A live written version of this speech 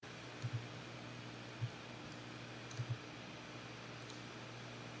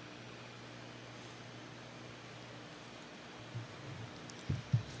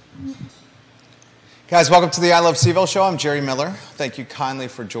Guys, welcome to the I Love CVille show. I'm Jerry Miller. Thank you kindly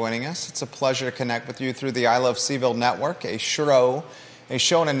for joining us. It's a pleasure to connect with you through the I Love CVille network, a show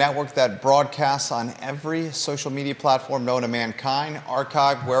and a network that broadcasts on every social media platform known to mankind,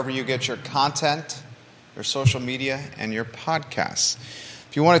 archived wherever you get your content, your social media, and your podcasts.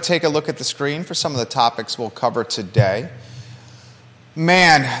 If you want to take a look at the screen for some of the topics we'll cover today,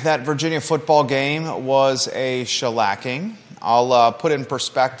 man, that Virginia football game was a shellacking. I'll put in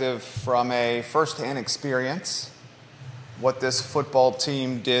perspective from a first-hand experience what this football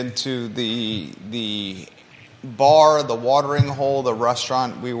team did to the bar, the watering hole, the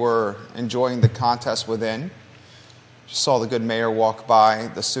restaurant we were enjoying the contest within. Just saw the good mayor walk by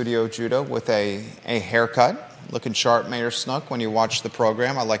the studio, Judah, with a haircut. Looking sharp, Mayor Snook, when you watch the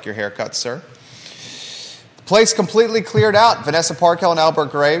program. I like your haircut, sir. Place completely cleared out. Vanessa Parkhill and Albert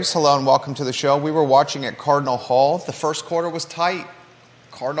Graves, hello and welcome to the show. We were watching at Cardinal Hall. The first quarter was tight.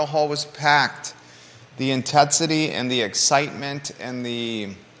 Cardinal Hall was packed. The intensity and the excitement and the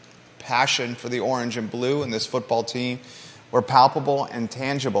passion for the orange and blue and this football team were palpable and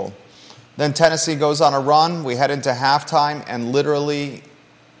tangible. Then Tennessee goes on a run. We head into halftime and literally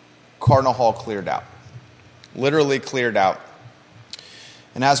Cardinal Hall cleared out. Literally cleared out.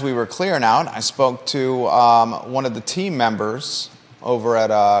 And as we were clearing out, I spoke to one of the team members over at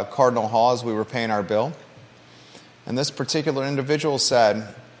Cardinal Hall as we were paying our bill. And this particular individual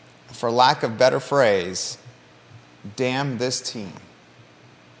said, for lack of better phrase, damn this team.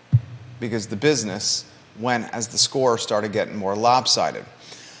 Because the business went as the score started getting more lopsided.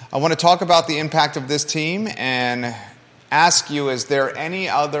 I want to talk about the impact of this team and ask you, is there any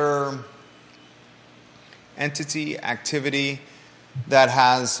other entity, activity that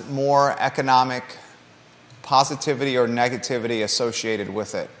has more economic positivity or negativity associated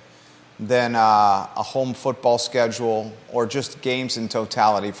with it than a home football schedule or just games in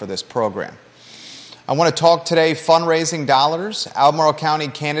totality for this program? I want to talk today fundraising dollars, Albemarle County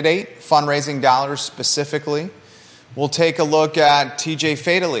candidate fundraising dollars specifically. We'll take a look at TJ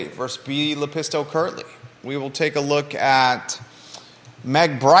Fadley versus B. Lepisto Kirtley. We will take a look at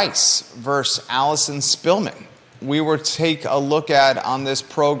Meg Bryce versus Allison Spillman. We will take a look at on this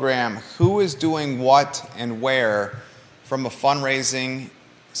program who is doing what and where from a fundraising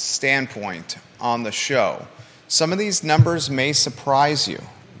standpoint on the show. Some of these numbers may surprise you.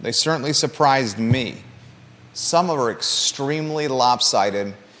 They certainly surprised me. Some are extremely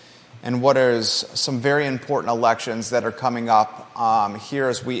lopsided, and what is some very important elections that are coming up here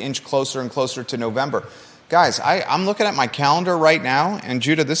as we inch closer and closer to November. Guys, I'm looking at my calendar right now, and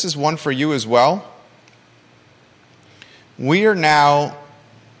Judah, this is one for you as well. We are now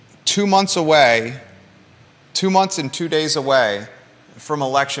 2 months away, 2 months and 2 days away from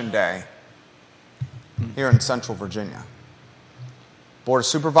Election Day here in Central Virginia. Board of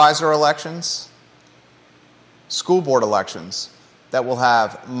Supervisor elections, school board elections that will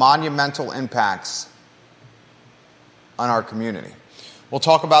have monumental impacts on our community. We'll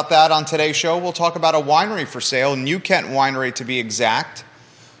talk about that on today's show. We'll talk about a winery for sale, New Kent Winery to be exact.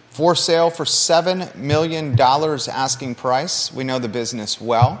 For sale for $7 million asking price. We know the business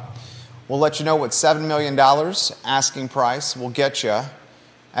well. We'll let you know what $7 million asking price will get you at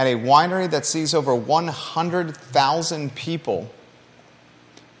a winery that sees over 100,000 people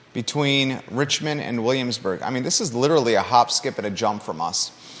between Richmond and Williamsburg. I mean, this is literally a hop, skip, and a jump from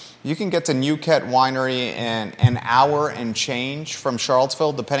us. You can get to New Kent Winery in an hour and change from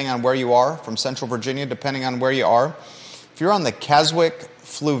Charlottesville, depending on where you are, from Central Virginia, depending on where you are. If you're on the Keswick,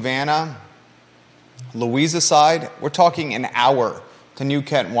 Fluvanna, Louisa side, we're talking an hour to New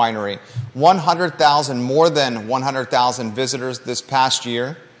Kent Winery. 100,000, more than 100,000 visitors this past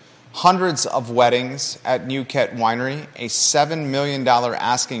year. Hundreds of weddings at New Kent Winery. A $7 million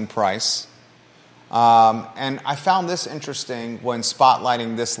asking price. And I found this interesting when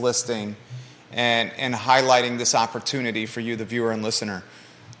spotlighting this listing and highlighting this opportunity for you, the viewer and listener.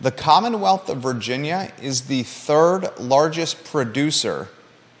 The Commonwealth of Virginia is the third largest producer,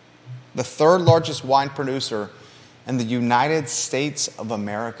 the third largest wine producer in the United States of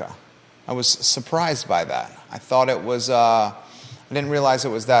America. I was surprised by that. I thought it was, I didn't realize it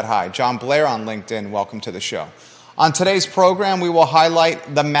was that high. John Blair on LinkedIn, welcome to the show. On today's program, we will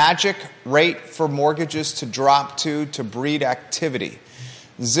highlight the magic rate for mortgages to drop to breed activity.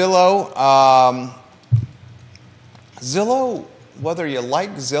 Zillow, whether you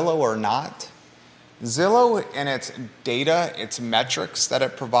like Zillow or not, Zillow and its data, its metrics that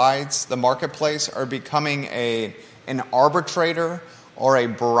it provides the marketplace are becoming an arbitrator or a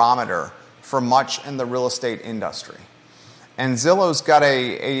barometer for much in the real estate industry. And Zillow's got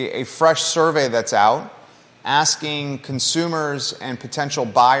a fresh survey that's out asking consumers and potential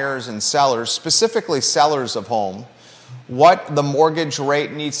buyers and sellers, specifically sellers of home, what the mortgage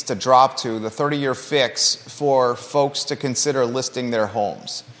rate needs to drop to, the 30-year fix, for folks to consider listing their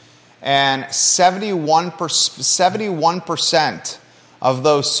homes. And 71% of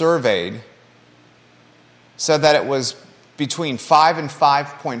those surveyed said that it was between 5 and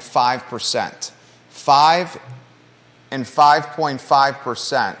 5.5%. 5 and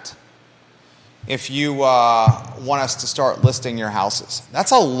 5.5% if you want us to start listing your houses.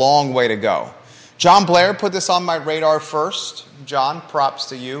 That's a long way to go. John Blair put this on my radar first. John, props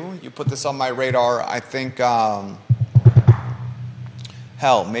to you. You put this on my radar, I think,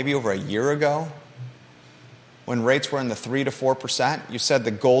 maybe over a year ago, when rates were in the 3 to 4%. You said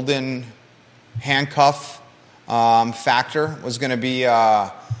the golden handcuff factor was going to be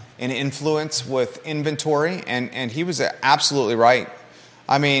an influence with inventory, and he was absolutely right.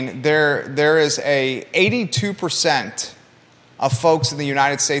 I mean, there is a 82% of folks in the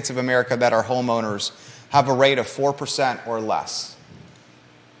United States of America that are homeowners have a rate of 4% or less.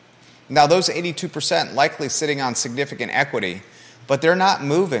 Now, those 82% likely sitting on significant equity, but they're not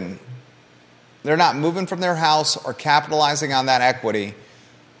moving. They're not moving from their house or capitalizing on that equity,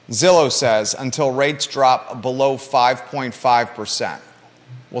 Zillow says, until rates drop below 5.5%.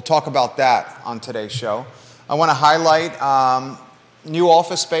 We'll talk about that on today's show. I want to highlight new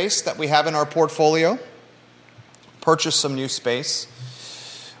office space that we have in our portfolio. Purchase some new space.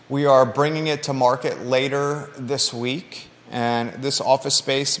 We are bringing it to market later this week. And this office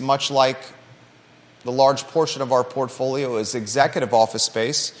space, much like the large portion of our portfolio, is executive office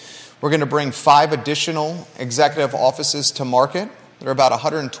space. We're going to bring 5 additional executive offices to market. They're about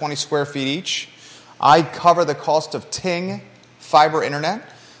 120 square feet each. I cover the cost of Ting fiber internet.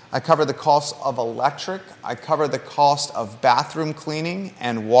 I cover the cost of electric. I cover the cost of bathroom cleaning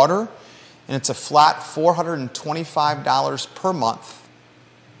and water. And it's a flat $425 per month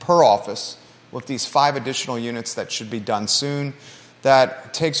per office with these 5 additional units that should be done soon.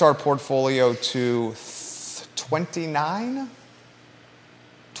 That takes our portfolio to 29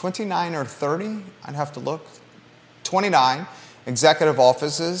 or 30, I'd have to look. 29 executive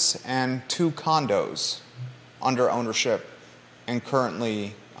offices and 2 condos under ownership and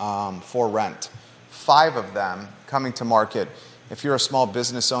currently for rent. 5 of them coming to market. If you're a small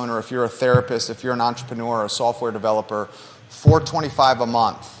business owner, if you're a therapist, if you're an entrepreneur or a software developer, $425 a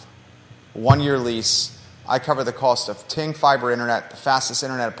month, 1-year lease. I cover the cost of Ting fiber internet, the fastest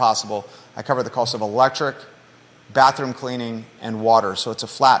internet possible. I cover the cost of electric, bathroom cleaning, and water. So it's a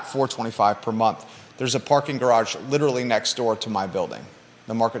flat $425 per month. There's a parking garage literally next door to my building,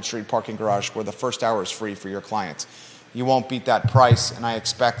 the Market Street parking garage, where the first hour is free for your clients. You won't beat that price, and I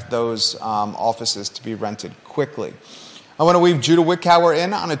expect those offices to be rented quickly. I want to weave Judah Wickower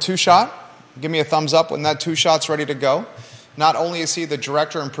in on a 2-shot. Give me a thumbs up when that 2-shot's ready to go. Not only is he the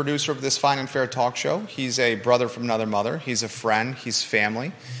director and producer of this fine and fair talk show, he's a brother from another mother, he's a friend, he's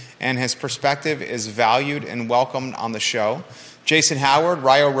family, and his perspective is valued and welcomed on the show. Jason Howard,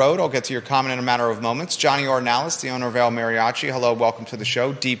 Rio Road, I'll get to your comment in a matter of moments. Johnny Ornalis, the owner of El Mariachi, hello, welcome to the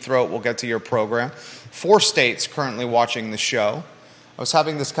show. Deep Throat, we'll get to your program. 4 states currently watching the show. I was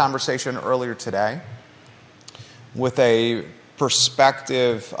having this conversation earlier today with a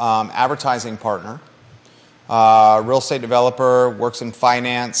prospective advertising partner, real estate developer, works in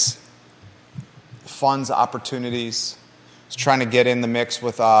finance, funds opportunities. Is trying to get in the mix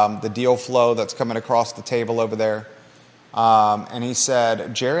with the deal flow that's coming across the table over there. And he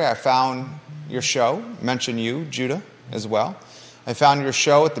said, Jerry, I found your show, mention you, Judah, as well. I found your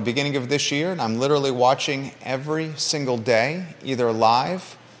show at the beginning of this year, and I'm literally watching every single day, either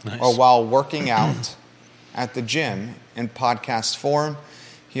live or while working out at the gym in podcast form.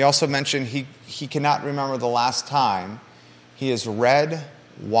 He also mentioned he cannot remember the last time he has read,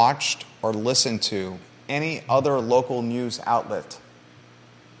 watched, or listened to any other local news outlet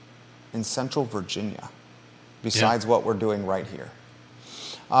in Central Virginia besides what we're doing right here.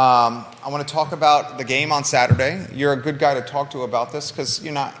 I want to talk about the game on Saturday. You're a good guy to talk to about this because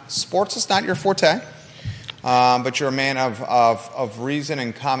sports is not your forte, but you're a man of reason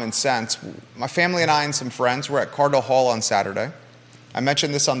and common sense. My family and I and some friends were at Cardinal Hall on Saturday. I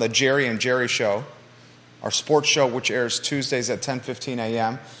mentioned this on the Jerry and Jerry show, our sports show, which airs Tuesdays at 10:15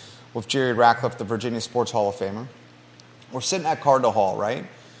 a.m. with Jerry Ratcliffe, the Virginia Sports Hall of Famer. We're sitting at Cardinal Hall, right?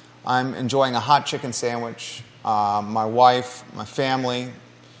 I'm enjoying a hot chicken sandwich. My wife, my family,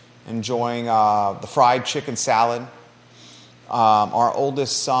 enjoying the fried chicken salad. Our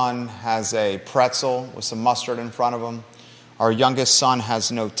oldest son has a pretzel with some mustard in front of him. Our youngest son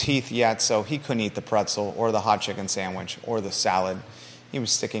has no teeth yet, so he couldn't eat the pretzel or the hot chicken sandwich or the salad. He was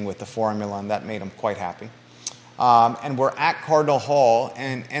sticking with the formula, and that made him quite happy. And we're at Cardinal Hall,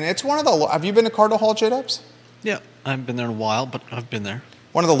 and it's one of the... Have you been to Cardinal Hall, J-Dubs? Yeah, I haven't been there in a while, but I've been there.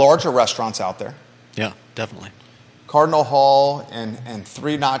 One of the larger restaurants out there. Yeah, definitely. Cardinal Hall and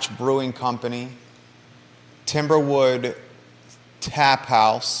Three Notch Brewing Company, Timberwood Tap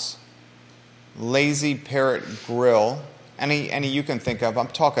House, Lazy Parrot Grill, any you can think of. I'm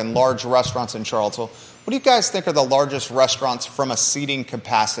talking large restaurants in Charlottesville. What do you guys think are the largest restaurants from a seating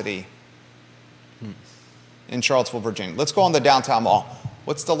capacity in Charlottesville, Virginia? Let's go on the downtown mall.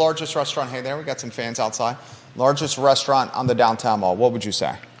 What's the largest restaurant? Hey there, we got some fans outside. Largest restaurant on the downtown mall. What would you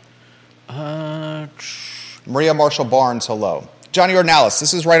say? Maria Marshall Barnes, hello. Johnny Ornalis,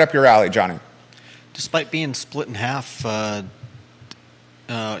 this is right up your alley, Johnny. Despite being split in half, isn't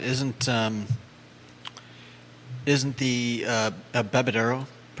the Bebedero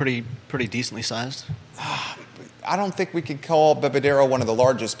pretty decently sized? I don't think we could call Bebedero one of the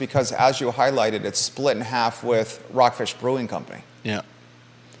largest because, as you highlighted, it's split in half with Rockfish Brewing Company. Yeah.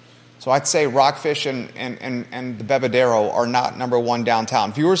 So I'd say Rockfish and the Bebedero are not number one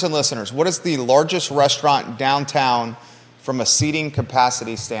downtown. Viewers and listeners, what is the largest restaurant downtown from a seating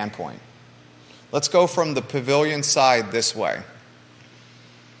capacity standpoint? Let's go from the pavilion side this way.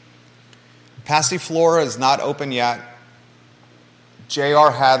 Passiflora is not open yet.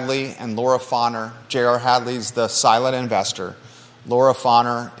 J.R. Hadley and Laura Fonner. J.R. Hadley's the silent investor. Laura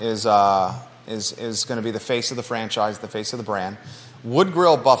Fonner is going to be the face of the franchise, the face of the brand. Wood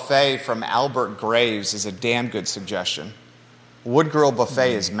Grill Buffet from Albert Graves is a damn good suggestion. Wood Grill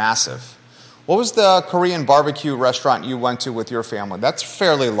Buffet is massive. What was the Korean barbecue restaurant you went to with your family? That's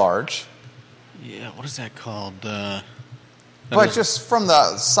fairly large. Yeah, what is that called? But just from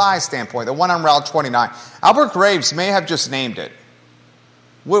the size standpoint, the one on Route 29, Albert Graves may have just named it.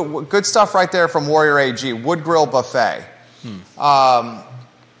 Good stuff right there from Warrior AG, Wood Grill Buffet.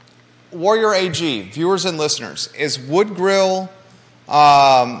 Warrior AG, viewers and listeners, is Wood Grill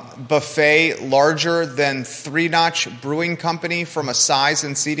Buffet larger than Three Notch Brewing Company from a size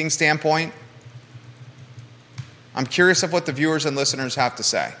and seating standpoint? I'm curious of what the viewers and listeners have to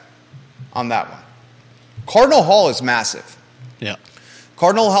say on that one. Cardinal Hall is massive. Yeah.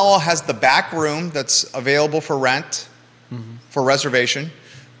 Cardinal Hall has the back room that's available for rent, for reservation.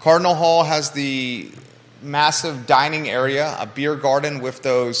 Cardinal Hall has the massive dining area, a beer garden with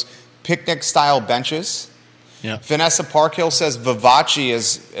those picnic-style benches. Yeah. Vanessa Parkhill says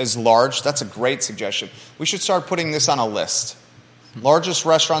Vivace is large. That's a great suggestion. We should start putting this on a list. Largest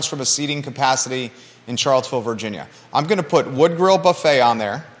restaurants from a seating capacity in Charlottesville, Virginia. I'm going to put Wood Grill Buffet on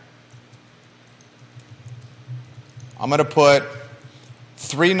there. I'm going to put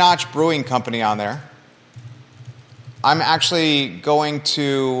Three Notch Brewing Company on there. I'm actually going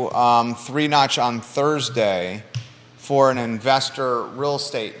to Three Notch on Thursday for an investor real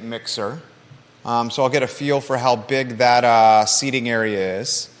estate mixer. So I'll get a feel for how big that seating area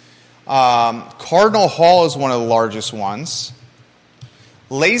is. Cardinal Hall is one of the largest ones.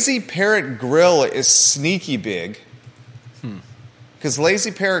 Lazy Parrot Grill is sneaky big. Because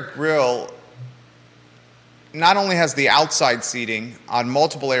Lazy Parrot Grill not only has the outside seating on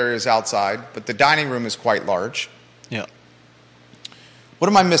multiple areas outside, but the dining room is quite large. Yeah. What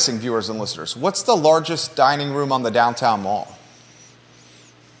am I missing, viewers and listeners? What's the largest dining room on the downtown mall?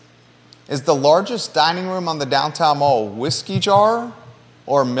 Is the largest dining room on the downtown mall Whiskey Jar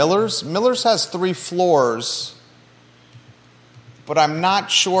or Miller's? Miller's has 3 floors, but I'm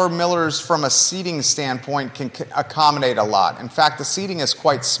not sure Miller's from a seating standpoint can accommodate a lot. In fact, the seating is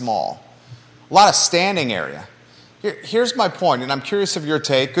quite small. A lot of standing area. Here's my point, and I'm curious of your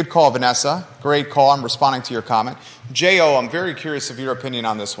take. Good call, Vanessa. Great call. I'm responding to your comment. J.O., I'm very curious of your opinion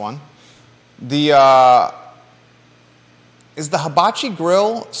on this one. Is the Hibachi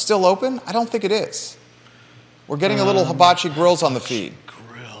Grill still open? I don't think it is. We're getting a little Hibachi Grills on the feed.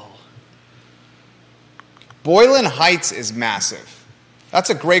 Grill. Boylan Heights is massive. That's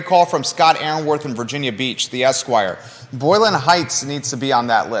a great call from Scott Aaronworth in Virginia Beach, the Esquire. Boylan Heights needs to be on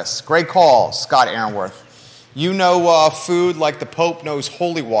that list. Great call, Scott Aaronworth. You know food like the Pope knows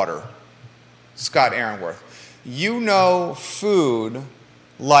holy water, Scott Aaronworth. You know food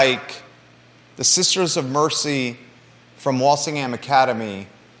like the Sisters of Mercy from Walsingham Academy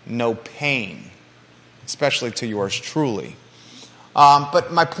know pain, especially to yours truly.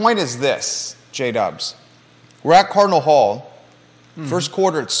 But my point is this, J-Dubs. We're at Cardinal Hall. First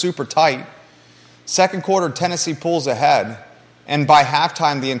quarter, it's super tight. Second quarter, Tennessee pulls ahead. And by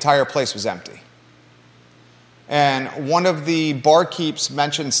halftime, the entire place was empty. And one of the barkeeps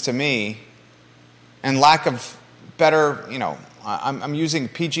mentions to me, and lack of better, I'm using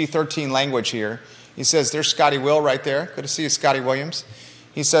PG-13 language here. He says, there's Scotty Will right there. Good to see you, Scotty Williams.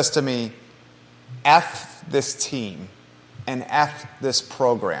 He says to me, F F this team and F this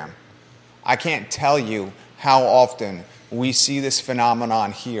program. I can't tell you how often we see this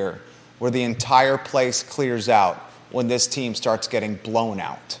phenomenon here where the entire place clears out when this team starts getting blown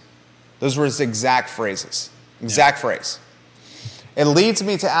out. Those were his exact phrases. Exact phrase. It leads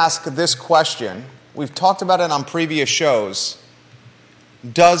me to ask this question. We've talked about it on previous shows.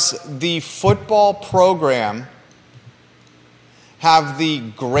 Does the football program have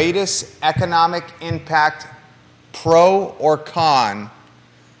the greatest economic impact, pro or con,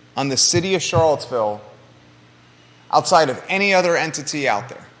 on the city of Charlottesville outside of any other entity out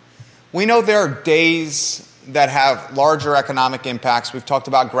there? We know there are days that have larger economic impacts. We've talked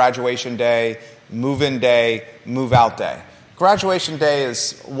about graduation day, move-in day, move-out day. Graduation day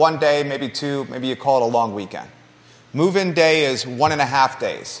is 1 day, maybe 2, maybe you call it a long weekend. Move-in day is 1.5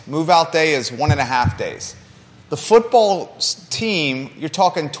 days. Move-out day is 1.5 days. The football team, you're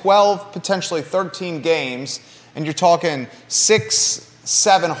talking 12, potentially 13 games, and you're talking 6,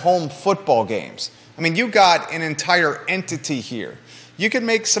 7 home football games. I mean, you got an entire entity here. You can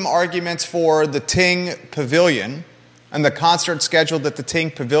make some arguments for the Ting Pavilion and the concert schedule that the Ting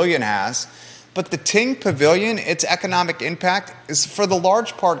Pavilion has, but the Ting Pavilion, its economic impact is for the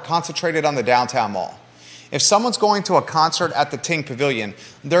large part concentrated on the downtown mall. If someone's going to a concert at the Ting Pavilion,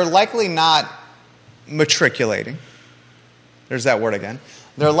 they're likely not matriculating. There's that word again.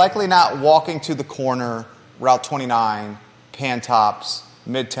 They're likely not walking to the corner, Route 29, Pantops,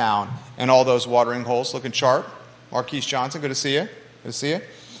 Midtown, and all those watering holes. Looking sharp. Marquise Johnson, good to see you. Good to see you.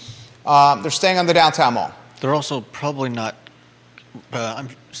 They're staying on the downtown mall. They're also probably not,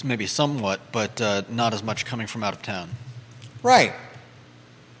 maybe somewhat, but not as much coming from out of town. Right.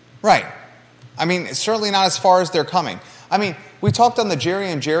 I mean, it's certainly not as far as they're coming. I mean, we talked on the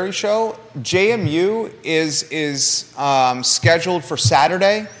Jerry and Jerry show. JMU is scheduled for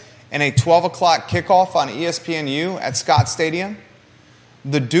Saturday and a 12 o'clock kickoff on ESPNU at Scott Stadium.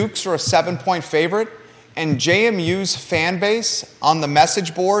 The Dukes are a 7-point favorite. And JMU's fan base on the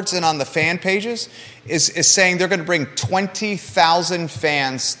message boards and on the fan pages is saying they're going to bring 20,000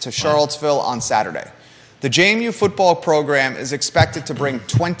 fans to Charlottesville on Saturday. The JMU football program is expected to bring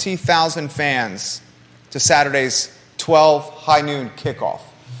 20,000 fans to Saturday's 12 high noon kickoff.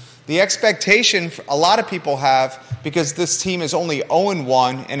 The expectation a lot of people have, because this team is only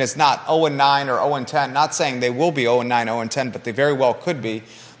 0-1 and is not 0-9 or 0-10, not saying they will be 0-9, 0-10, but they very well could be,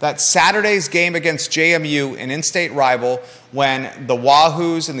 that Saturday's game against JMU, an in-state rival, when the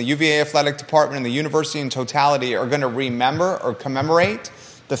Wahoos and the UVA athletic department and the university in totality are going to remember or commemorate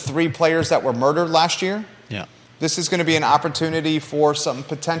the 3 players that were murdered last year. Yeah. This is going to be an opportunity for some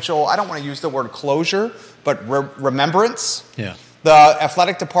potential, I don't want to use the word closure, but remembrance. Yeah. The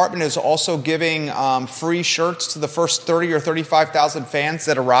athletic department is also giving free shirts to the first 30 or 35,000 fans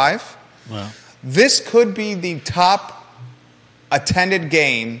that arrive. Wow. This could be the top attended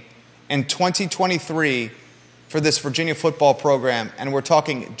game in 2023 for this Virginia football program. And we're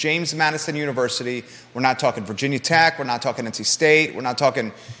talking James Madison University. We're not talking Virginia Tech. We're not talking NC State. We're not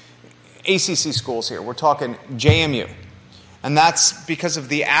talking ACC schools here. We're talking JMU. And that's because of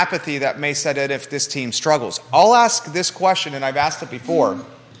the apathy that may set in if this team struggles. I'll ask this question, and I've asked it before.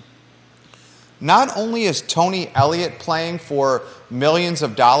 Not only is Tony Elliott playing for millions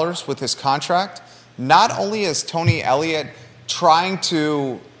of dollars with his contract, not only is Tony Elliott trying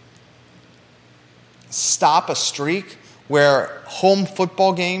to stop a streak where home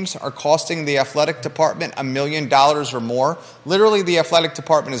football games are costing the athletic department $1 million or more. Literally, the athletic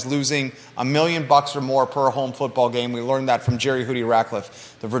department is losing $1 million or more per home football game. We learned that from Jerry Hootie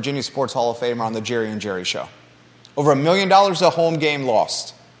Ratcliffe, the Virginia Sports Hall of Famer on the Jerry and Jerry show. Over $1 million a home game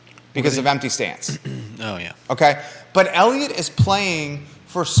lost because of empty stands. Oh, yeah. Okay? But Elliott is playing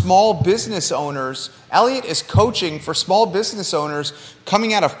for small business owners. Elliott is coaching for small business owners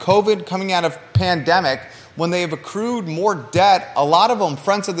coming out of COVID, coming out of pandemic, when they have accrued more debt. A lot of them,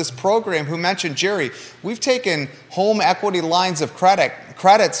 friends of this program who mentioned, Jerry, we've taken home equity lines of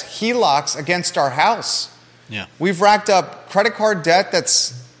credits, HELOCs against our house. Yeah. We've racked up credit card debt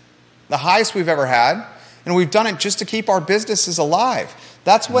that's the highest we've ever had, and we've done it just to keep our businesses alive.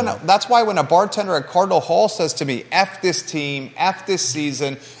 That's why when a bartender at Cardinal Hall says to me, F this team, F this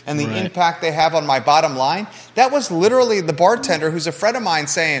season, and the impact they have on my bottom line, that was literally the bartender who's a friend of mine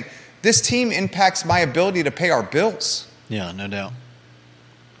saying, this team impacts my ability to pay our bills. Yeah, no doubt.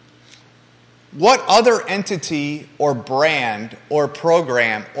 What other entity or brand or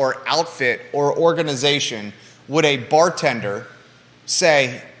program or outfit or organization would a bartender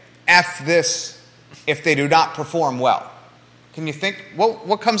say, F this if they do not perform well? Can you think?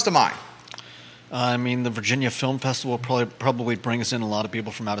 What comes to mind? I mean, the Virginia Film Festival probably brings in a lot of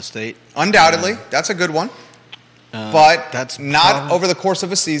people from out of state. Undoubtedly. That's a good one. But that's not over the course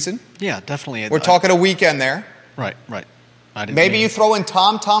of a season. Yeah, definitely. We're talking a weekend there. Right. Maybe you throw in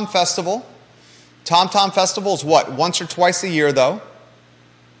Tom Tom Festival. Tom Tom Festival is what? Once or twice a year, though.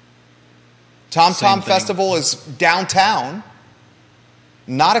 Tom Tom Festival is downtown,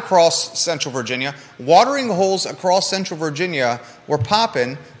 not across Central Virginia. Watering holes across Central Virginia were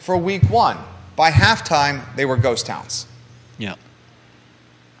popping for week one. By halftime, they were ghost towns. Yeah.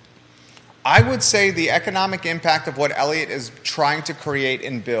 I would say the economic impact of what Elliott is trying to create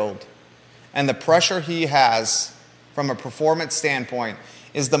and build and the pressure he has from a performance standpoint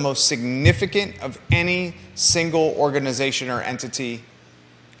is the most significant of any single organization or entity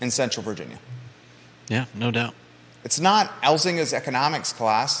in Central Virginia. Yeah, no doubt. It's not Elzinga's economics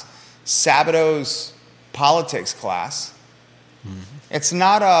class, Sabato's politics class. Mm-hmm. It's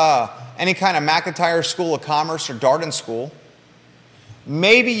not any kind of McIntyre School of Commerce or Darden School.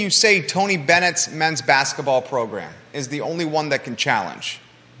 Maybe you say Tony Bennett's men's basketball program is the only one that can challenge.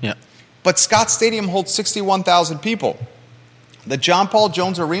 Yeah. But Scott Stadium holds 61,000 people. The John Paul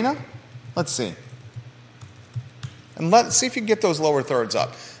Jones Arena? Let's see. And let's see if you can get those lower thirds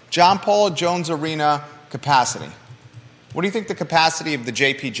up. John Paul Jones Arena capacity. What do you think the capacity of the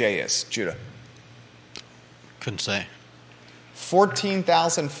JPJ is, Judah? Couldn't say.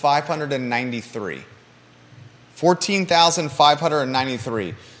 14,593.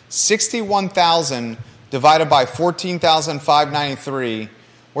 14,593. 61,000 divided by 14,593.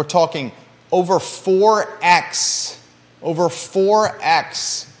 We're talking over 4x. Over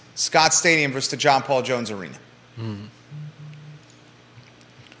 4x Scott Stadium versus the John Paul Jones Arena. Mm-hmm.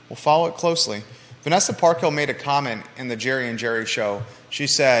 We'll follow it closely. Vanessa Parkhill made a comment in the Jerry and Jerry show. She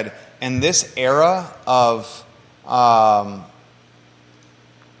said, in this era of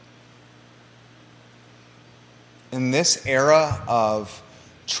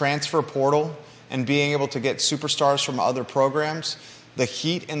transfer portal and being able to get superstars from other programs, the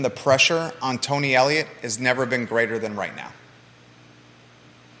heat and the pressure on Tony Elliott has never been greater than right now.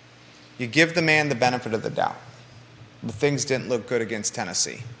 You give the man the benefit of the doubt. The things didn't look good against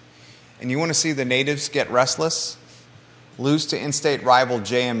Tennessee. And you want to see the natives get restless? Lose to in-state rival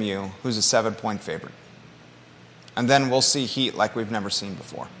JMU, who's a 7-point favorite. And then we'll see heat like we've never seen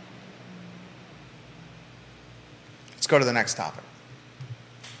before. Let's go to the next topic.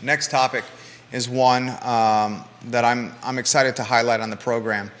 Next topic is one that I'm excited to highlight on the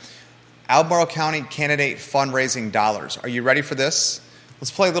program. Albemarle County candidate fundraising dollars. Are you ready for this? Let's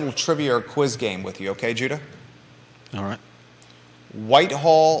play a little trivia or quiz game with you, okay, Judah? All right.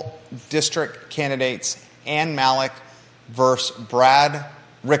 Whitehall District candidates Ann Malik versus Brad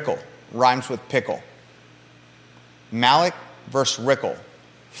Rickle. Rhymes with pickle. Malik versus Rickle.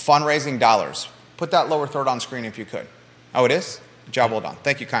 Fundraising dollars. Put that lower third on screen if you could. Oh, it is? Job well done.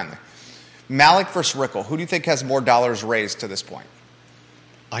 Thank you kindly. Malik versus Rickle. Who do you think has more dollars raised to this point?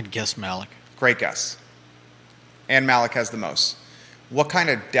 I'd guess Malik. Great guess. And Malik has the most. What kind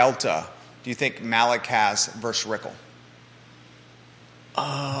of delta do you think Malik has versus Rickle?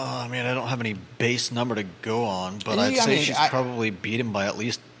 I mean, I don't have any base number to go on, but I'd say she's probably beat him by at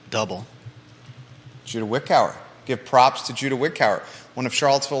least double. Judah Wickower. Give props to Judah Wickower, one of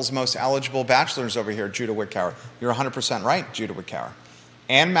Charlottesville's most eligible bachelors over here, Judah Wickower. You're 100% right, Judah Wickower.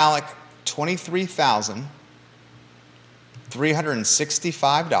 Ann Malik,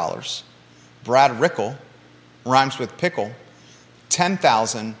 $23,365. Brad Rickle, rhymes with pickle,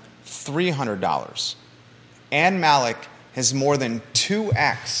 $10,300. Ann Malik has more than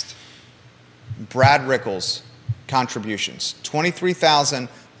 2x'd Brad Rickle's contributions.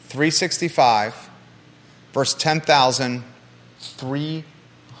 $23,365 versus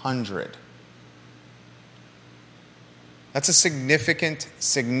 $10,300. That's a significant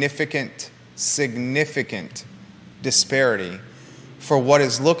disparity for what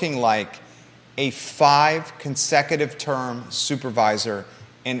is looking like a 5 consecutive term supervisor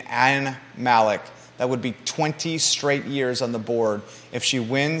in Ann Malik. That would be 20 straight years on the board. If she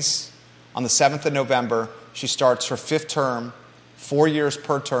wins on the 7th of November, she starts her 5th term, 4 years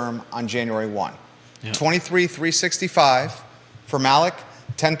per term on January 1. Yep. 23,365 for Malik,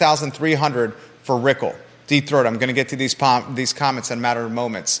 10,300 for Rickle. Deep Throat, I'm going to get to these comments in a matter of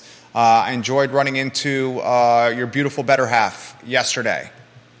moments. I enjoyed running into your beautiful better half yesterday.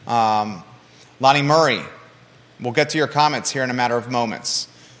 Lonnie Murray, we'll get to your comments here in a matter of moments.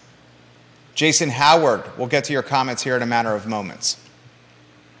 Jason Howard, we'll get to your comments here in a matter of moments.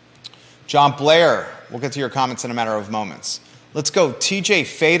 John Blair, we'll get to your comments in a matter of moments. Let's go TJ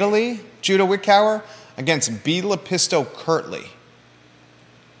Fatally, Judah Wickower, against B. Lepisto Kirtley.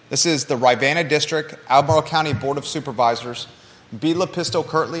 This is the Rivanna District, Albemarle County Board of Supervisors. B. Lepisto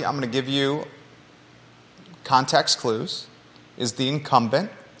Kirtley, I'm going to give you context clues, is the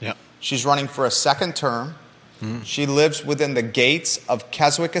incumbent. Yep. She's running for a second term. She lives within the gates of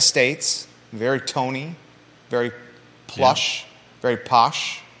Keswick Estates, very Tony, very plush, very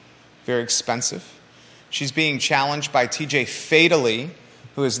posh, very expensive. She's being challenged by TJ Fatally,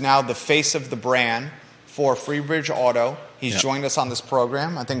 who is now the face of the brand for Freebridge Auto. He's joined us on this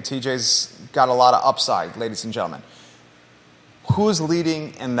program. I think TJ's got a lot of upside, ladies and gentlemen. Who is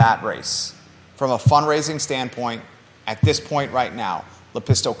leading in that race from a fundraising standpoint at this point right now?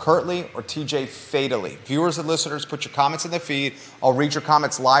 Lepisto Kirtley or TJ Fatally? Viewers and listeners, put your comments in the feed. I'll read your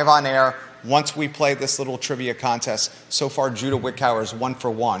comments live on air once we play this little trivia contest. So far, Judah Wickhauer is 1 for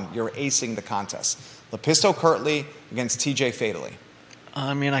 1. You're acing the contest. Lepisto Kirtley against TJ Fatally.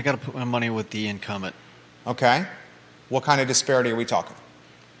 I mean, I got to put my money with the incumbent. Okay. What kind of disparity are we talking?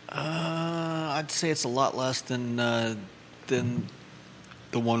 I'd say it's a lot less than the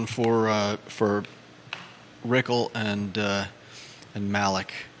one for Rickle and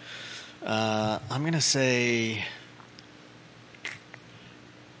Malik. I'm gonna say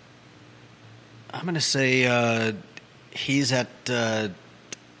he's at. I'm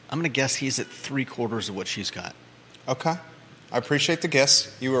gonna guess he's at 3/4 of what she's got. Okay, I appreciate the guess.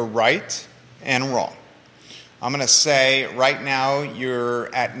 You were right and wrong. I'm gonna say right now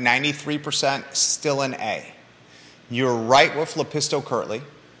you're at 93%, still in A. You're right with Lepisto Kirtley,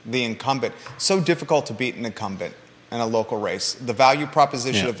 the incumbent. So difficult to beat an incumbent in a local race. The value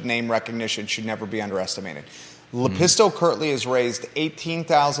proposition of name recognition should never be underestimated. Lepisto Kirtley has raised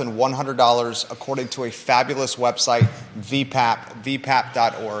 $18,100 according to a fabulous website,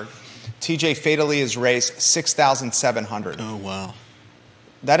 vpap.org. TJ Fatally has raised $6,700. Oh, wow.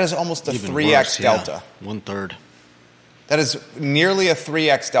 That is almost a Even 3x worse, delta. 1/3. That is nearly a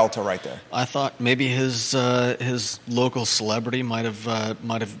 3x delta right there. I thought maybe his local celebrity might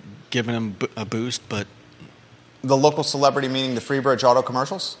have given him a boost, but The local celebrity meaning the Freebridge Auto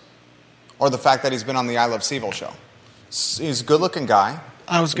commercials? Or the fact that he's been on the I Love CVille show? He's a good-looking guy.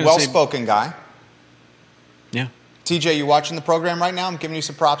 I was going to say well-spoken guy. Yeah. TJ, you watching the program right now? I'm giving you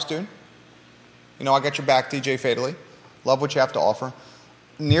some props, dude. You know, I got your back, TJ Fatally. Love what you have to offer.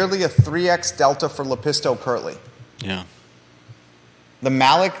 Nearly a 3x delta for Lepisto Kirtley. Yeah. The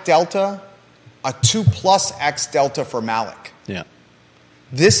Malik delta, a 2+ X delta for Malik. Yeah.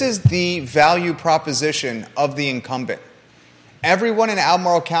 This is the value proposition of the incumbent. Everyone in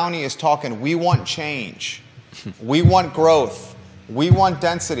Albemarle County is talking, we want change. We want growth. We want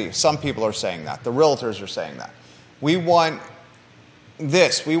density. Some people are saying that. The realtors are saying that. We want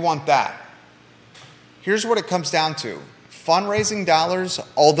this. We want that. Here's what it comes down to. Fundraising dollars,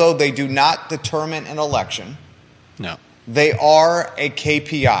 although they do not determine an election, No. they are a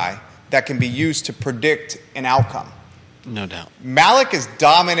KPI that can be used to predict an outcome. No doubt. Malik is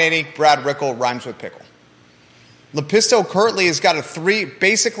dominating. Brad Rickle rhymes with pickle. Lepisto Kirtley has got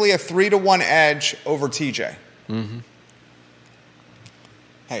basically a 3-to-1 edge over TJ. Mm-hmm.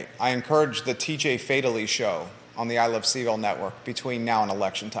 Hey, I encourage the TJ Fatally show on the I Love CVille network between now and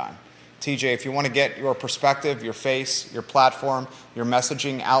election time. TJ, if you want to get your perspective, your face, your platform, your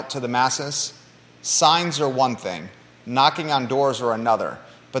messaging out to the masses, signs are one thing, knocking on doors are another.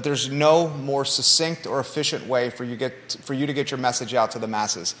 But there's no more succinct or efficient way for you to get your message out to the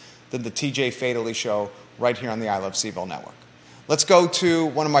masses than the TJ Fatally show right here on the I Love CVille network. Let's go to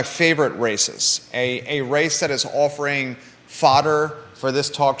one of my favorite races, a race that is offering fodder for this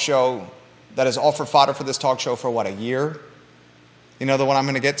talk show, for what, a year? You know the one I'm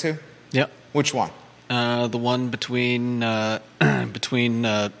going to get to? Yep. Which one? The one between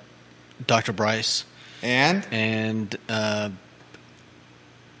Dr. Bryce and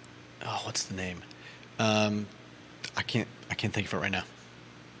what's the name? I can't think of it right now.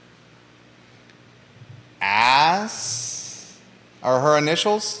 Ass? Are her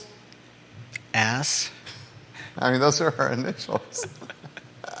initials? Ass? I mean, those are her initials.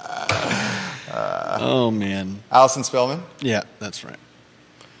 Oh, man. Allison Spillman? Yeah, that's right.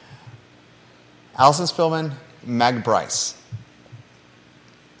 Allison Spillman, Meg Bryce.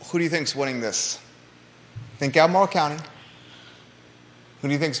 Who do you think's winning this? Think Albemarle County. Who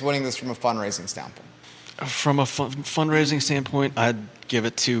do you think's winning this from a fundraising standpoint? From a fundraising standpoint, I'd give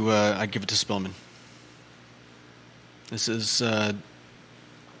it to Spillman. This is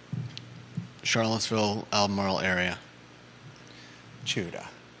Charlottesville, Albemarle area. Judah.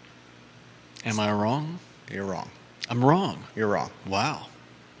 Am I wrong? You're wrong. I'm wrong. You're wrong. Wow.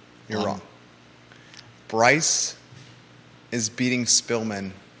 You're wrong. Bryce is beating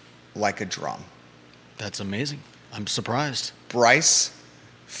Spillman like a drum. That's amazing. I'm surprised. Bryce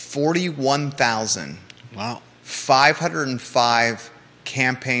 $41,000. Wow. 505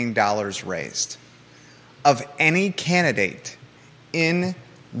 campaign dollars raised. Of any candidate in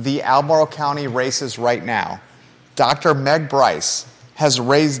the Albemarle County races right now, Dr. Meg Bryce has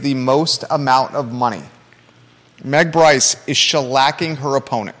raised the most amount of money. Meg Bryce is shellacking her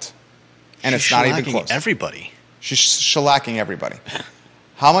opponent. And She's it's not even close. Everybody. She's shellacking everybody.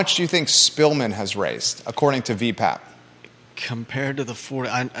 How much do you think Spillman has raised, according to VPAP? Compared to the 40,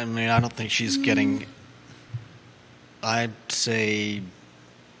 I mean, I don't think she's getting, I'd say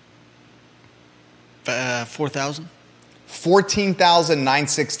 4,000?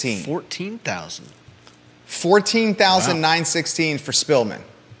 14,916. 14,000. 14,916 for Spillman.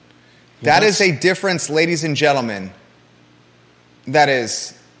 That is a difference, ladies and gentlemen, that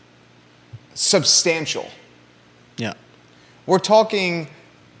is substantial. Yeah. We're talking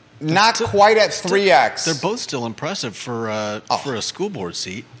not quite at 3x. They're both still impressive for a school board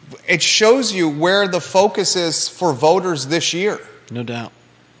seat. It shows you where the focus is for voters this year. No doubt.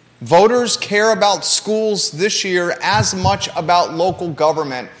 Voters care about schools this year as much about local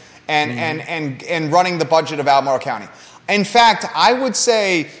government and running the budget of Albemarle County. In fact, I would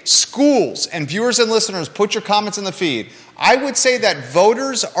say schools, and viewers and listeners, put your comments in the feed. I would say that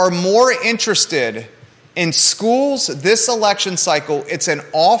voters are more interested in schools this election cycle. It's an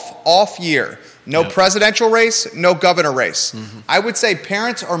off year. No presidential race, no governor race. Mm-hmm. I would say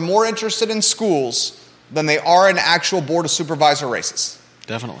parents are more interested in schools than they are in actual Board of Supervisor races.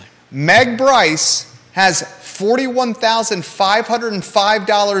 Definitely. Meg Bryce has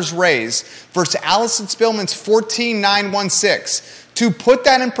 $41,505 raised versus Allison Spillman's $14,916. To put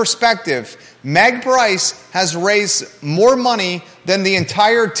that in perspective, Meg Bryce has raised more money than the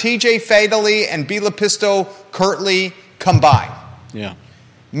entire TJ Fadley and Bela Pisto Kirtley combined. Yeah.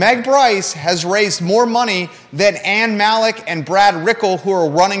 Meg Bryce has raised more money than Ann Malik and Brad Rickle, who are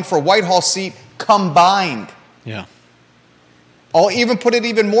running for Whitehall seat, combined. Yeah. I'll even put it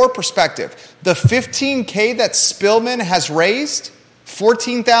even more perspective. The $15,000 that Spillman has raised,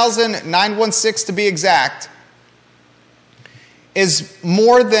 $14,916 to be exact, is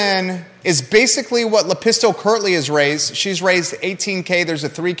basically what Lepisto Kirtley has raised. She's raised $18,000. There's a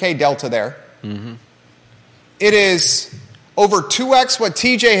 $3,000 delta there. Mm-hmm. It is over 2x what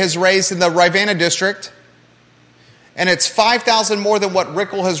TJ has raised in the Rivanna district, and it's $5,000 more than what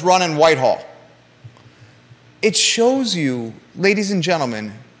Rickle has run in Whitehall. It shows you, ladies and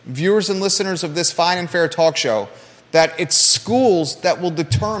gentlemen, viewers and listeners of this fine and fair talk show, that it's schools that will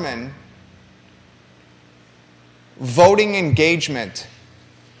determine voting engagement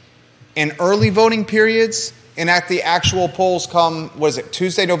in early voting periods and at the actual polls come,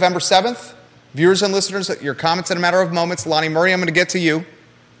 Tuesday, November 7th? Viewers and listeners, your comments in a matter of moments. Lonnie Murray, I'm going to get to you.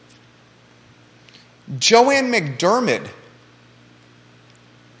 Joanne McDermott,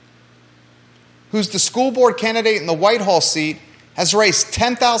 who's the school board candidate in the Whitehall seat, has raised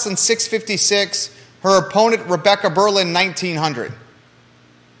 $10,656. Her opponent, Rebecca Berlin, $1,900.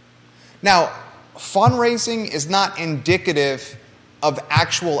 Now, fundraising is not indicative of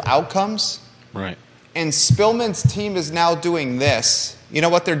actual outcomes. Right. And Spillman's team is now doing this. You know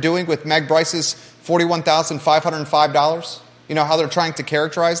what they're doing with Meg Bryce's $41,505? You know how they're trying to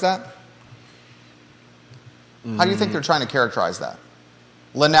characterize that? How do you think they're trying to characterize that?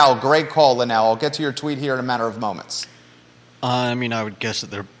 Linnell, great call, Linnell. I'll get to your tweet here in a matter of moments. I mean, I would guess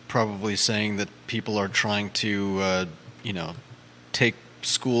that they're probably saying that people are trying to, take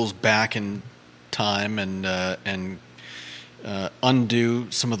schools back in time and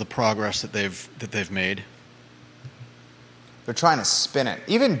undo some of the progress that they've made. They're trying to spin it.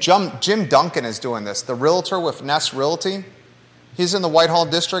 Even Jim Duncan is doing this. The realtor with Nest Realty, he's in the Whitehall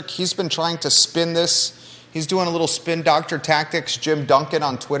district. He's been trying to spin this. He's doing a little spin doctor tactics, Jim Duncan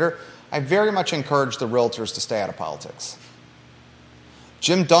on Twitter. I very much encourage the realtors to stay out of politics.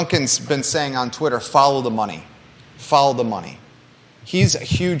 Jim Duncan's been saying on Twitter, follow the money. Follow the money. He's a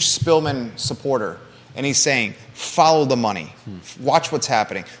huge Spillman supporter, and he's saying, follow the money. Watch what's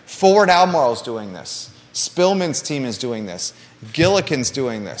happening. Forward Albemarle's doing this. Spillman's team is doing this. Gillikin's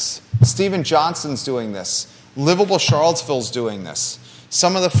doing this. Stephen Johnson's doing this. Livable Charlottesville's doing this.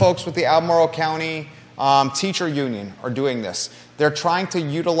 Some of the folks with the Albemarle County teacher union are doing this. They're trying to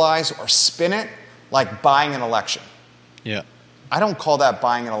utilize or spin it like buying an election. Yeah. I don't call that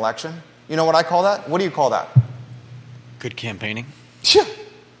buying an election. You know what I call that? What do you call that? Good campaigning. Yeah.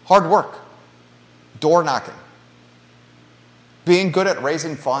 Hard work. Door knocking. Being good at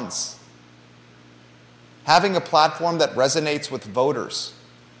raising funds. Having a platform that resonates with voters.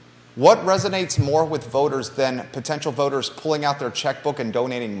 What resonates more with voters than potential voters pulling out their checkbook and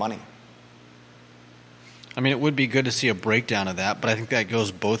donating money? I mean, it would be good to see a breakdown of that, but I think that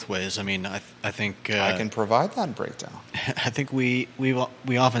goes both ways. I mean, I think I can provide that breakdown. I think we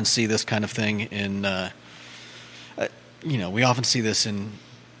often see this kind of thing in we often see this in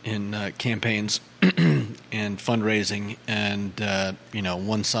campaigns and fundraising, and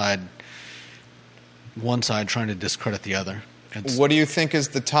one side trying to discredit the other. What do you think is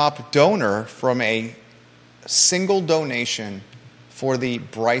the top donor from a single donation for the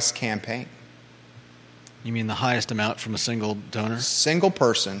Bryce campaign? You mean the highest amount from a single donor? Single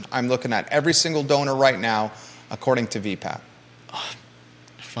person. I'm looking at every single donor right now, according to VPAT.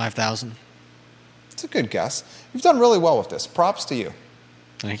 5,000. It's a good guess. You've done really well with this. Props to you.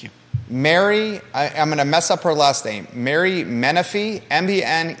 Thank you. Mary, I'm going to mess up her last name. Mary Menefee,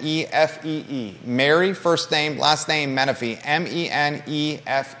 Menefee. Mary, first name, last name, Menefee,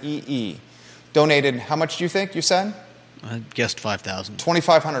 Menefee. Donated, how much do you think you said? I guessed 5,000.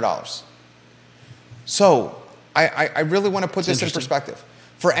 $2,500. So, I really want to put this in perspective.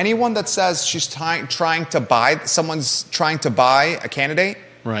 For anyone that says someone's trying to buy a candidate.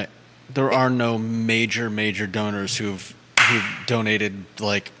 Right. There are no major donors who've donated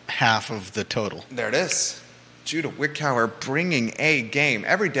like half of the total. There it is. Judah Wickhauer bringing a game.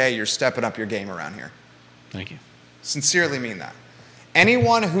 Every day you're stepping up your game around here. Thank you. Sincerely mean that.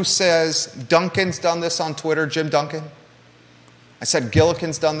 Anyone who says Duncan's done this on Twitter, Jim Duncan. I said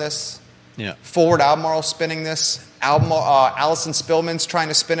Gillikin's done this. Yeah. Forward Albemarle spinning this. Allison Spillman's trying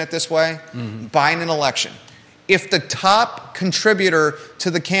to spin it this way. Mm-hmm. Buying an election. If the top contributor to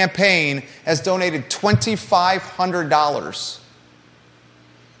the campaign has donated $2,500,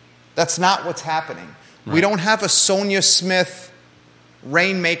 that's not what's happening. Right. We don't have a Sonia Smith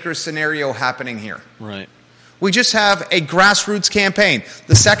rainmaker scenario happening here. Right. We just have a grassroots campaign.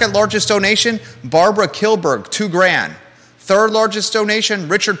 The second largest donation, Barbara Kilberg, $2,000. Third largest donation,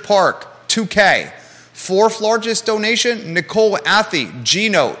 Richard Park, $2,000. Fourth largest donation, Nicole Athey,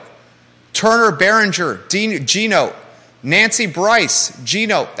 G-Note. Turner Behringer, G-Note. Nancy Bryce,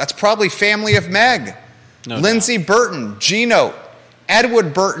 G-Note. That's probably family of Meg. No Lindsay doubt. Burton, G-Note.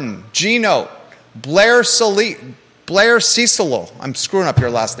 Edward Burton, G-Note. Blair Cecil. I'm screwing up your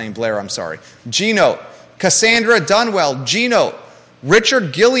last name, Blair, I'm sorry. G-Note. Cassandra Dunwell, G-Note.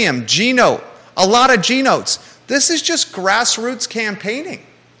 Richard Gilliam, G-Note. A lot of G-Notes. This is just grassroots campaigning.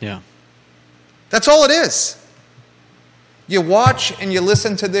 Yeah. That's all it is. You watch and you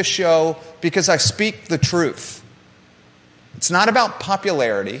listen to this show because I speak the truth. It's not about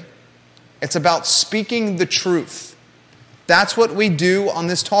popularity. It's about speaking the truth. That's what we do on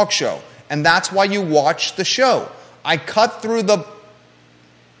this talk show. And that's why you watch the show. I cut through the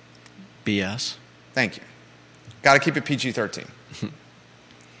BS. Thank you. Got to keep it PG-13.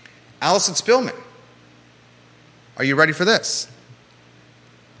 Allison Spillman. Are you ready for this?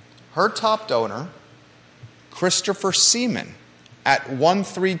 Her top donor, Christopher Seaman, at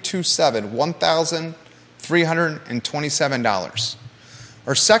 $1,327.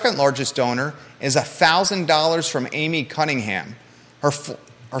 Her second largest donor is $1,000 from Amy Cunningham. Her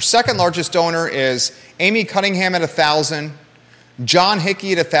second largest donor is Amy Cunningham at $1,000, John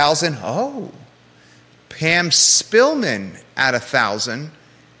Hickey at $1,000. Oh, Pam Spillman at $1,000,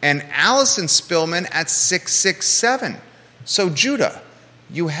 and Allison Spillman at $667. So Judah,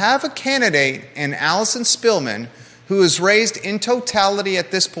 you have a candidate in Allison Spillman who has raised in totality at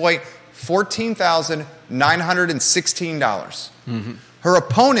this point $14,916. Mm-hmm. Her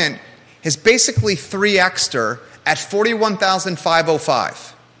opponent has basically 3x'd her at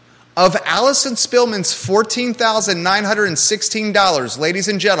 $41,505. Of Allison Spillman's $14,916, ladies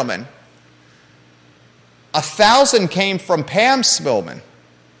and gentlemen, 1,000 came from Pam Spillman.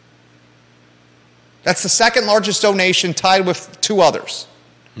 That's the second largest donation, tied with two others.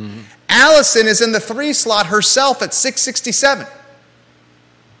 Mm-hmm. Allison is in the 3 slot herself at 667.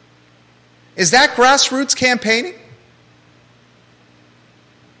 Is that grassroots campaigning?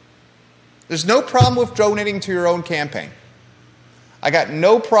 There's no problem with donating to your own campaign. I got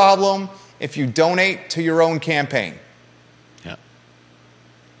no problem if you donate to your own campaign. Yeah.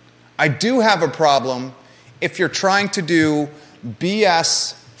 I do have a problem if you're trying to do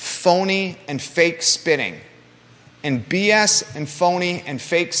BS, phony, and fake spinning. And BS and phony and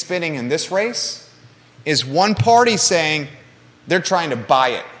fake spinning in this race is one party saying they're trying to buy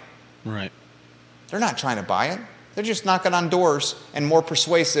it. Right. They're not trying to buy it. They're just knocking on doors and more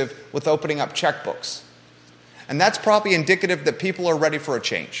persuasive with opening up checkbooks. And that's probably indicative that people are ready for a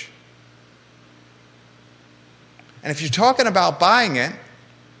change. And if you're talking about buying it,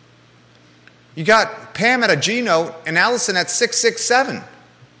 you got Pam at a G-Note and Allison at 667.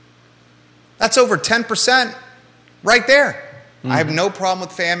 That's over 10% right there. I have no problem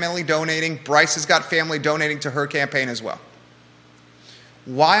with family donating. Bryce has got family donating to her campaign as well.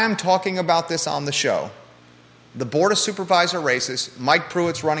 Why I'm talking about this on the show, the Board of Supervisor races, Mike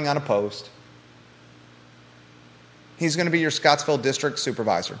Pruitt's running unopposed. He's going to be your Scottsville District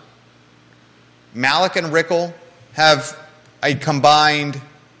Supervisor. Malik and Rickle have a combined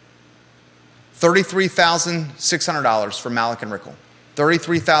 $33,600 for Malik and Rickle.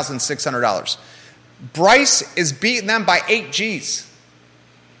 $33,600. Bryce is beating them by 8 G's.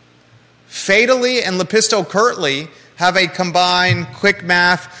 Fatally and Lepisto Kirtley have a combined, quick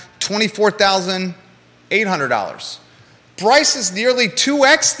math, $24,800. Bryce is nearly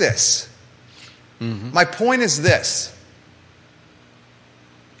 2x this. My point is this.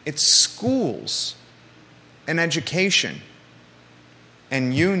 It's schools and education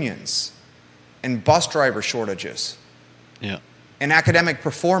and unions and bus driver shortages and academic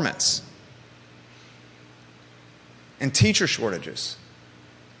performance and teacher shortages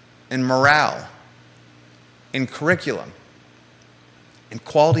and morale and curriculum and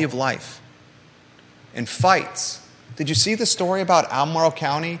quality of life and fights. Did you see the story about Albemarle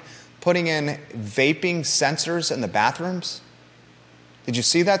County putting in vaping sensors in the bathrooms? Did you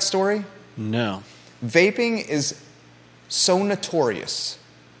see that story? No. Vaping is so notorious,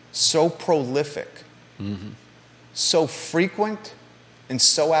 so prolific, so frequent, and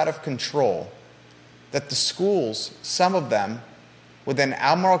so out of control that the schools, some of them within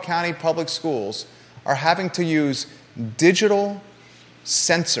Albemarle County Public Schools, are having to use digital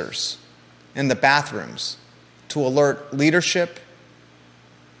sensors in the bathrooms to alert leadership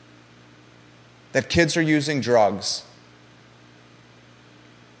that kids are using drugs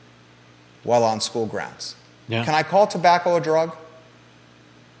while on school grounds. Yeah. Can I call tobacco a drug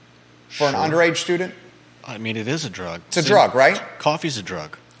for an underage student? I mean, it is a drug. It's a drug, right? Coffee's a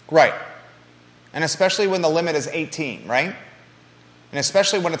drug. Right. And especially when the limit is 18, right? And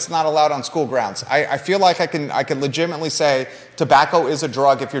especially when it's not allowed on school grounds. I feel like I can legitimately say tobacco is a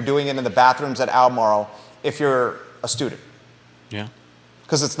drug if you're doing it in the bathrooms at Albemarle if you're a student. Yeah.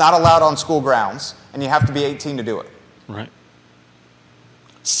 Because it's not allowed on school grounds, and you have to be 18 to do it. Right.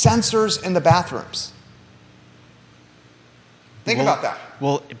 Sensors in the bathrooms. Think about that.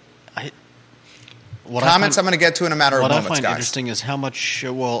 Well, Comments I'm going to get to in a matter of moments, guys. What I find interesting is how much,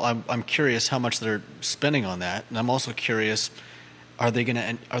 I'm curious how much they're spending on that, and I'm also curious, are they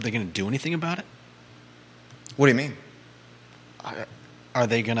going to do anything about it? What do you mean? Are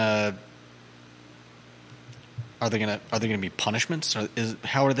they going to be punishments?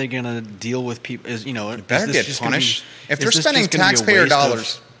 How are they going to deal with people? Better get punished. If they're spending taxpayer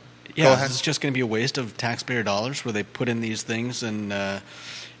dollars. Yeah, is this just going to be a waste of taxpayer dollars where they put in these things and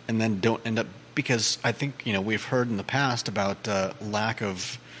then don't end up? Because I think we've heard in the past about lack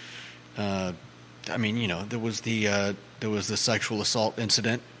of. There was the sexual assault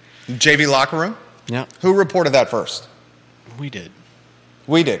incident. JV locker room. Yeah. Who reported that first? We did.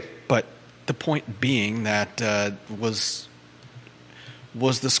 We did. But the point being that was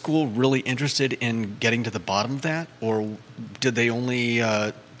the school really interested in getting to the bottom of that, or did they only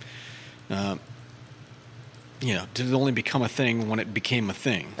did it only become a thing when it became a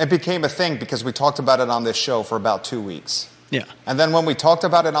thing? It became a thing because we talked about it on this show for about 2 weeks. Yeah. And then when we talked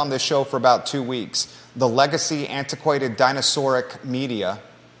about it on this show for about 2 weeks, the legacy, antiquated, dinosauric media,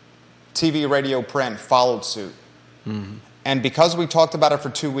 TV, radio, print, followed suit. Mm-hmm. And because we talked about it for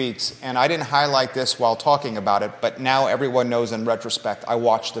 2 weeks, and I didn't highlight this while talking about it, but now everyone knows in retrospect, I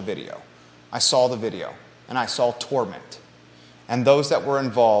watched the video. I saw the video, and I saw torment. And those that were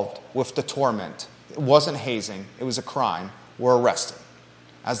involved with the torment, it wasn't hazing, it was a crime, were arrested,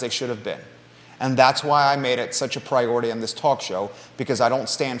 as they should have been. And that's why I made it such a priority on this talk show, because I don't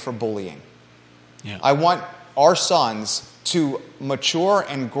stand for bullying. Yeah. I want our sons to mature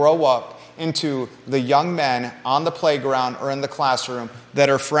and grow up into the young men on the playground or in the classroom that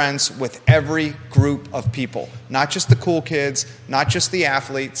are friends with every group of people. Not just the cool kids, not just the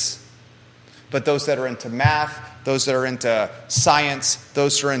athletes, but those that are into math, those that are into science,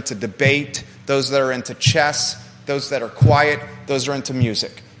 those that are into debate, those that are into chess, those that are quiet, those that are into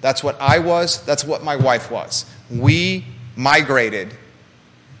music. That's what I was. That's what my wife was. We migrated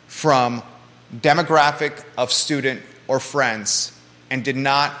from demographic of student or friends and did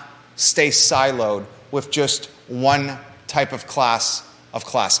not stay siloed with just one type of class of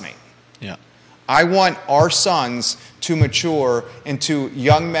classmate. Yeah. I want our sons to mature into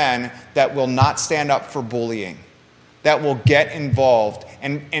young men that will not stand up for bullying, that will get involved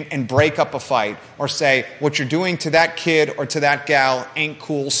and break up a fight or say, what you're doing to that kid or to that gal ain't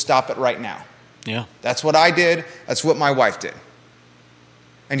cool, stop it right now. Yeah. That's what I did. That's what my wife did.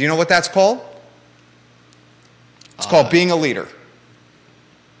 And you know what that's called? It's called being a leader.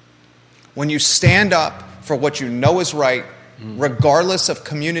 When you stand up for what you know is right, regardless of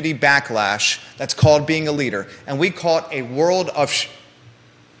community backlash, that's called being a leader. And we call it a world of...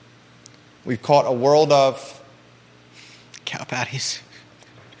 We've caught a world of... Cow patties.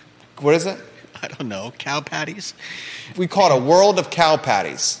 What is it? I don't know. Cow patties? We caught a world of cow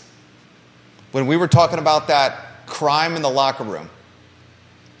patties. When we were talking about that crime in the locker room,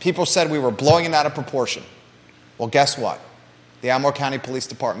 people said we were blowing it out of proportion. Well, guess what? The Albemarle County Police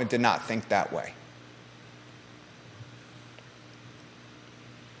Department did not think that way.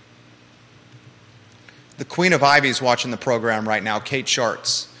 The Queen of Ivy is watching the program right now, Kate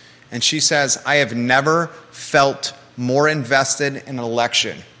Schartz. And she says, I have never felt more invested in an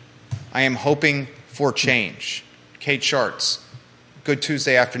election. I am hoping for change. Kate Schartz, good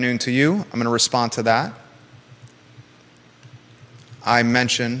Tuesday afternoon to you. I'm going to respond to that. I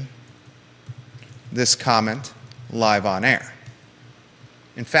mention this comment live on air.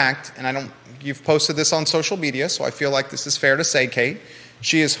 In fact, and you've posted this on social media, so I feel like this is fair to say, Kate,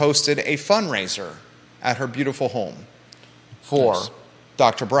 she has hosted a fundraiser at her beautiful home for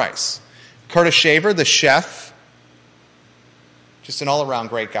Dr. Bryce. Curtis Shaver, the chef, just an all-around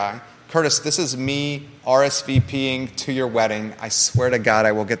great guy. Curtis, this is me RSVPing to your wedding. I swear to God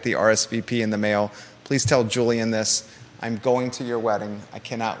I will get the RSVP in the mail. Please tell Julian this. I'm going to your wedding. I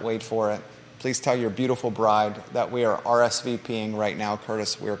cannot wait for it. Please tell your beautiful bride that we are RSVPing right now,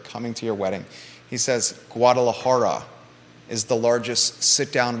 Curtis. We are coming to your wedding. He says Guadalajara is the largest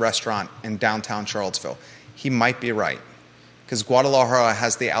sit-down restaurant in downtown Charlottesville. He might be right, because Guadalajara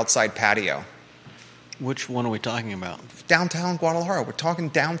has the outside patio. Which one are we talking about? Downtown Guadalajara. We're talking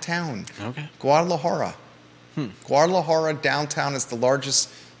downtown. Okay. Guadalajara. Guadalajara downtown is the largest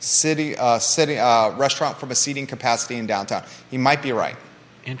restaurant from a seating capacity in downtown. He might be right.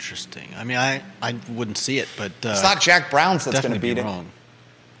 Interesting. I mean, I wouldn't see it, but it's not Jack Brown's that's going to beat it. Wrong.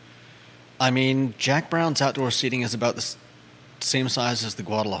 I mean, Jack Brown's outdoor seating is about the same size as the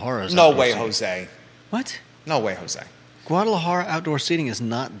Guadalajara's. No way, Jose. What? No way, Jose. Guadalajara outdoor seating is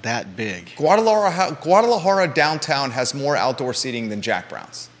not that big. Guadalajara downtown has more outdoor seating than Jack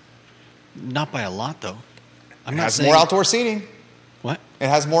Brown's. Not by a lot, though. It has more outdoor seating. What? It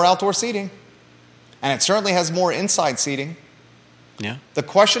has more outdoor seating. And it certainly has more inside seating. Yeah. The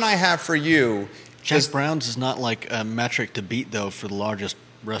question I have for you Jack Brown's is not like a metric to beat, though, for the largest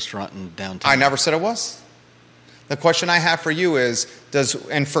restaurant in downtown. I never said it was. The question I have for you is,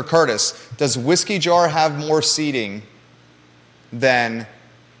 and for Curtis, does Whiskey Jar have more seating than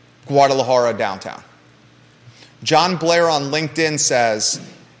Guadalajara downtown? John Blair on LinkedIn says,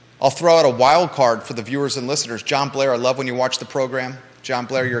 I'll throw out a wild card for the viewers and listeners. John Blair, I love when you watch the program. John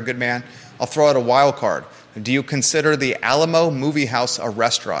Blair, you're a good man. I'll throw out a wild card. Do you consider the Alamo Movie House a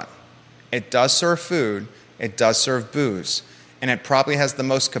restaurant? It does serve food. It does serve booze. And it probably has the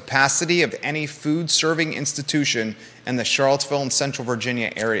most capacity of any food-serving institution in the Charlottesville and Central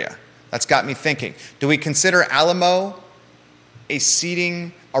Virginia area. That's got me thinking. Do we consider Alamo a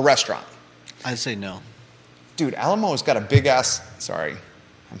restaurant? I'd say no. Dude, Alamo's got a big-ass... Sorry.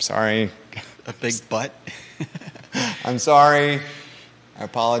 I'm sorry. A big butt? I'm sorry. I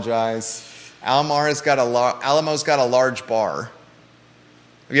apologize. Alamo's got a large bar.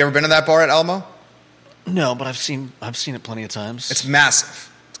 Have you ever been to that bar at Alamo? No, but I've seen it plenty of times. It's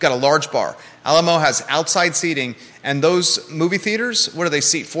massive. It's got a large bar. Alamo has outside seating, and those movie theaters, what do they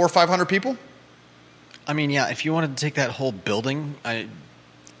seat, 400 or 500 people? I mean, yeah, if you wanted to take that whole building,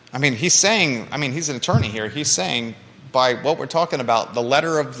 he's an attorney here. He's saying by what we're talking about, the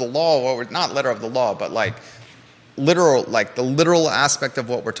letter of the law, not letter of the law, but the literal aspect of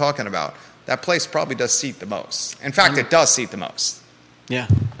what we're talking about, that place probably does seat the most. In fact, it does seat the most. Yeah.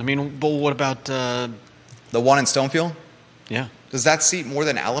 I mean, but what about... the one in Stonefield? Yeah. Does that seat more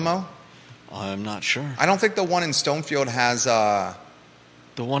than Alamo? I'm not sure. I don't think the one in Stonefield has... The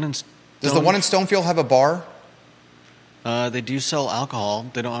one in... Does the one in Stonefield have a bar? They do sell alcohol.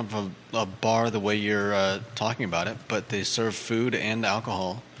 They don't have a bar the way you're talking about it, but they serve food and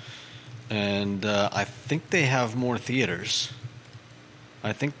alcohol. And I think they have more theaters.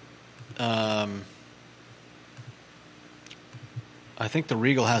 I think the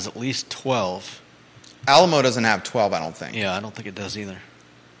Regal has at least 12. Alamo doesn't have 12, I don't think. Yeah, I don't think it does either.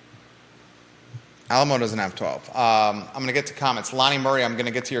 Alamo doesn't have 12. I'm going to get to comments. Lonnie Murray, I'm going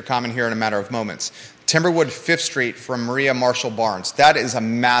to get to your comment here in a matter of moments. Timberwood 5th Street from Maria Marshall Barnes. That is a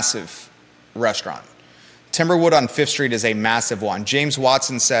massive restaurant. Timberwood on 5th Street is a massive one. James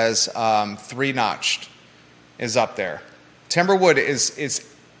Watson says 3-notched is up there. Timberwood is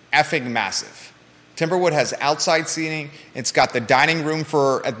effing massive. Timberwood has outside seating. It's got the dining room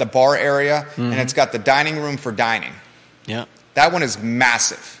at the bar area, and it's got the dining room for dining. Yeah. That one is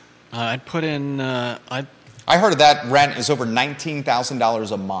massive. I'd put in. I heard that rent is over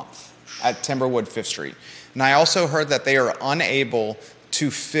 $19,000 a month at Timberwood 5th Street. And I also heard that they are unable to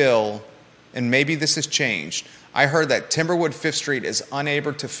fill, and maybe this has changed, I heard that Timberwood 5th Street is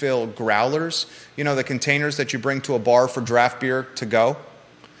unable to fill growlers, the containers that you bring to a bar for draft beer to go,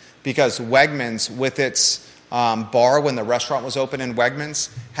 because Wegmans, with its bar when the restaurant was open in Wegmans,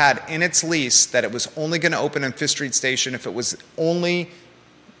 had in its lease that it was only going to open in 5th Street Station if it was only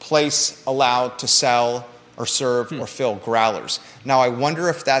place allowed to sell or serve or fill growlers. Now, I wonder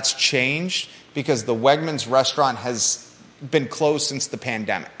if that's changed because the Wegmans restaurant has been closed since the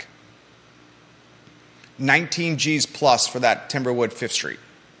pandemic. 19 G's plus for that Timberwood 5th Street.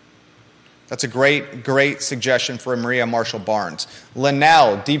 That's a great suggestion for Maria Marshall Barnes.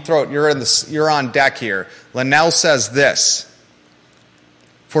 Linnell, Deep Throat, you're on deck here. Linnell says this: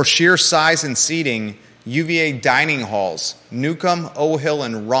 for sheer size and seating, UVA dining halls, Newcomb, O'Hill,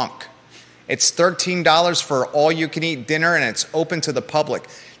 and Runk. It's $13 for all-you-can-eat dinner, and it's open to the public.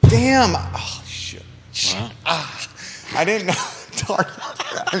 Damn! Oh shit! Wow. I didn't know. Darn.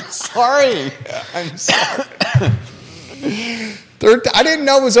 I'm sorry. I didn't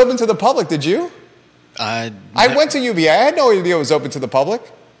know it was open to the public. Did you? I went to UVA. I had no idea it was open to the public.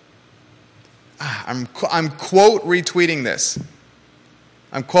 I'm quote retweeting this.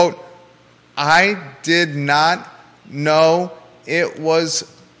 I'm quote, I did not know it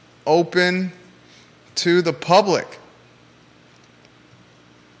was open to the public.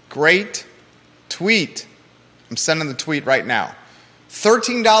 Great tweet. I'm sending the tweet right now.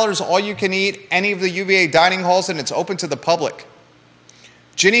 $13 all you can eat, any of the UVA dining halls, and it's open to the public.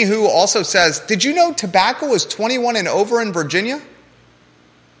 Ginny Who also says, did you know tobacco is 21 and over in Virginia?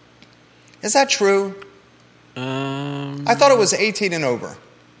 Is that true? I thought it was 18 and over.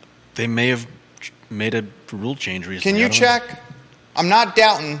 They may have made a rule change recently. Can you check? I'm not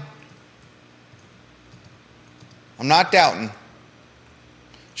doubting.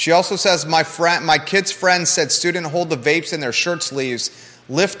 She also says, my kid's friend said student hold the vapes in their shirt sleeves,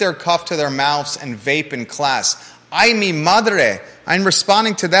 lift their cuff to their mouths, and vape in class. Ay, mi madre. I'm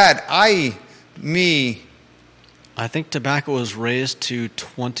responding to that. Ay, mi. I think tobacco was raised to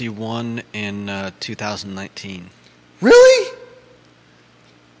 21 in 2019. Really?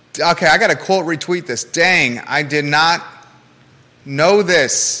 Okay, I got to quote retweet this. Dang, I did not know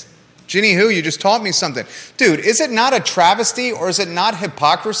this. Ginny Who, you just taught me something. Dude, is it not a travesty or is it not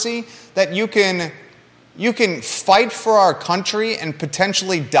hypocrisy that you can fight for our country and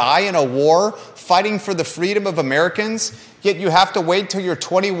potentially die in a war fighting for the freedom of Americans, yet you have to wait till you're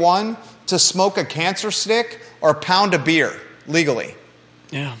 21 to smoke a cancer stick or pound a beer legally?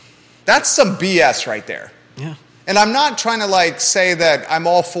 Yeah. That's some BS right there. Yeah. And I'm not trying to say that I'm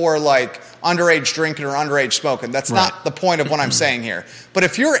all for underage drinking or underage smoking. That's not the point of what I'm saying here. But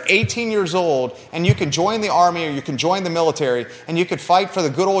if you're 18 years old and you can join the Army or you can join the military and you could fight for the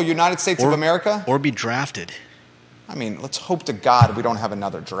good old United States of America. Or be drafted. I mean, let's hope to God we don't have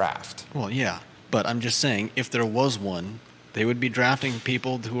another draft. Well, yeah. But I'm just saying, if there was one, they would be drafting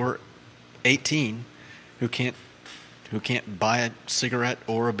people who are 18 who can't buy a cigarette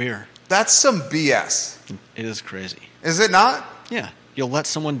or a beer. That's some BS. It is crazy. Is it not? Yeah. You'll let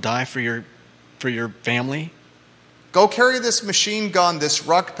someone die for your family? Go carry this machine gun, this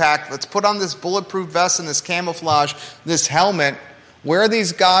ruck pack. Let's put on this bulletproof vest and this camouflage, this helmet. Wear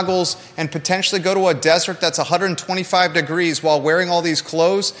these goggles and potentially go to a desert that's 125 degrees while wearing all these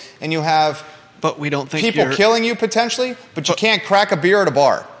clothes, and you have people killing you potentially, but you can't crack a beer at a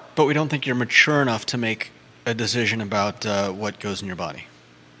bar. But we don't think you're mature enough to make a decision about what goes in your body.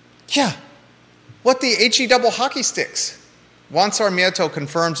 Yeah. What the HE double hockey sticks? Juan Sarmiento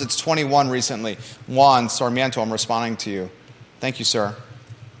confirms it's 21 recently. Juan Sarmiento, I'm responding to you. Thank you, sir.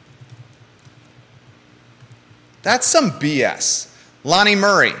 That's some BS. Lonnie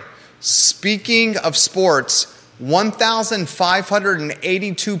Murray, speaking of sports,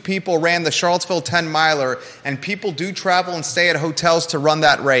 1,582 people ran the Charlottesville 10-miler, and people do travel and stay at hotels to run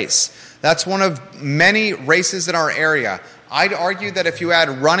that race. That's one of many races in our area. I'd argue that if you add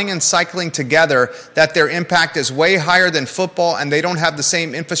running and cycling together, that their impact is way higher than football and they don't have the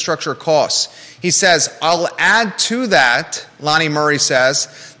same infrastructure costs. He says, I'll add to that, Lonnie Murray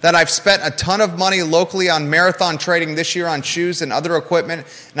says, that I've spent a ton of money locally on marathon trading this year on shoes and other equipment,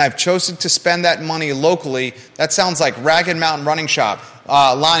 and I've chosen to spend that money locally. That sounds like Ragged Mountain Running Shop.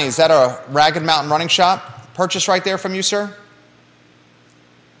 Lonnie, is that a Ragged Mountain Running Shop purchase right there from you, sir?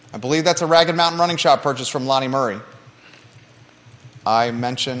 I believe that's a Ragged Mountain Running Shop purchase from Lonnie Murray. I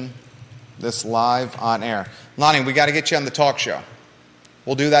mention this live on air. Lonnie, we got to get you on the talk show.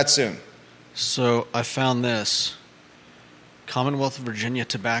 We'll do that soon. So I found this. Commonwealth of Virginia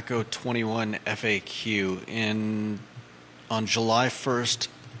Tobacco 21 FAQ on July 1st,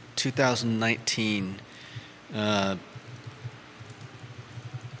 2019. The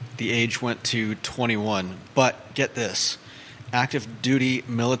age went to 21. But get this. Active duty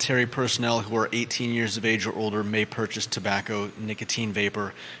military personnel who are 18 years of age or older may purchase tobacco, nicotine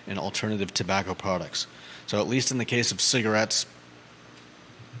vapor, and alternative tobacco products. So at least in the case of cigarettes,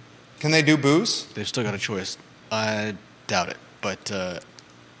 can they do booze? they've still got a choice. I doubt it, but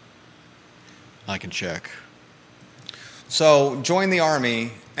I can check. So join the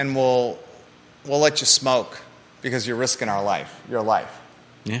Army, and we'll let you smoke because you're risking your life.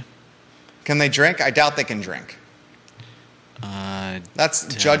 Yeah. Can they drink? I doubt they can drink. That's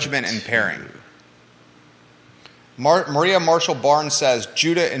judgment and pairing. Maria Marshall Barnes says,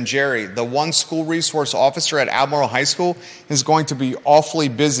 Judah and Jerry, the one school resource officer at Albemarle High School, is going to be awfully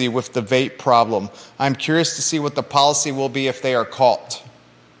busy with the vape problem. I'm curious to see what the policy will be if they are caught.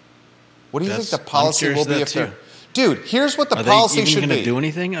 What do you think the policy will be if they're... Dude, here's what the policy should be. Are they even going to do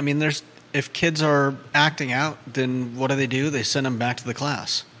anything? I mean, if kids are acting out, then what do? They send them back to the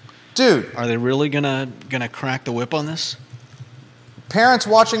class. Dude. Are they really gonna crack the whip on this? Parents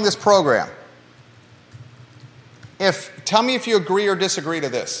watching this program, tell me if you agree or disagree to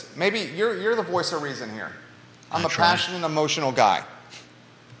this. Maybe you're the voice of reason here. I'm a passionate, emotional guy.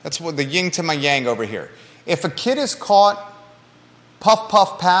 That's what the yin to my yang over here. If a kid is caught, puff,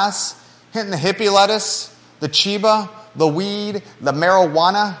 puff, pass, hitting the hippie lettuce, the chiba, the weed, the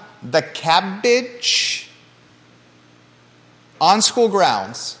marijuana, the cabbage, on school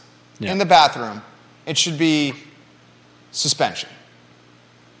grounds, in the bathroom, it should be suspension.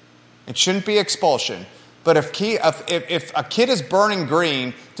 It shouldn't be expulsion. But if a kid is burning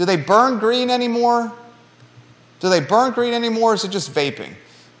green, do they burn green anymore? Do they burn green anymore, or is it just vaping?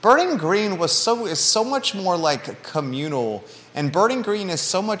 Burning green is so much more like communal, and burning green is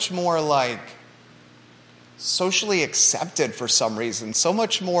so much more like socially accepted for some reason, so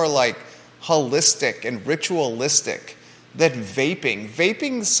much more like holistic and ritualistic than vaping.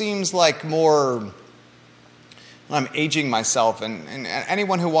 Vaping seems like more... I'm aging myself, and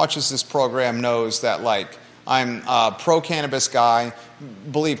anyone who watches this program knows that, like, I'm a pro-cannabis guy,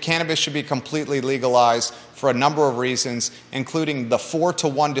 believe cannabis should be completely legalized for a number of reasons, including the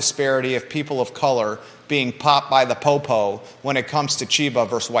 4-to-1 disparity of people of color being popped by the popo when it comes to Chiba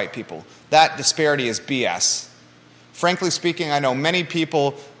versus white people. That disparity is BS. Frankly speaking, I know many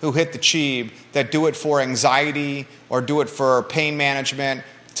people who hit the Cheeb that do it for anxiety or do it for pain management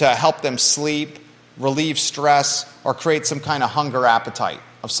to help them sleep, relieve stress, or create some kind of hunger appetite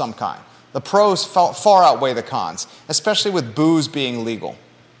of some kind. The pros far outweigh the cons, especially with booze being legal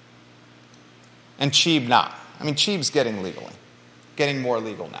and Cheeb not. I mean, Cheeb's getting more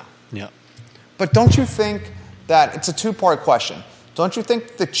legal now. Yeah. But don't you think that, it's a two-part question, don't you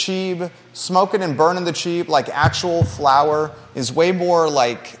think the Cheeb, smoking and burning the Cheeb like actual flower is way more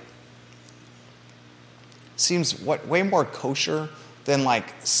like, way more kosher than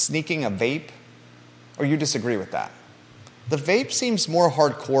like sneaking a vape? Or you disagree with that? The vape seems more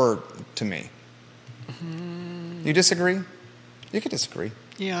hardcore to me. You disagree? You could disagree.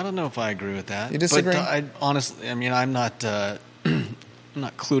 Yeah, I don't know if I agree with that. You disagree? But I honestly, I mean, I'm not I'm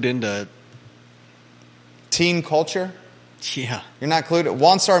not clued into teen culture. Yeah. You're not clued.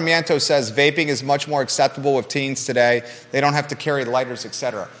 Juan Sarmiento says vaping is much more acceptable with teens today. They don't have to carry lighters,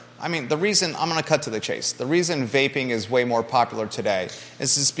 etc. I mean, the reason, I'm going to cut to the chase. The reason vaping is way more popular today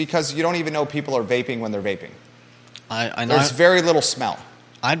is just because you don't even know people are vaping when they're vaping. I know. There's very little smell.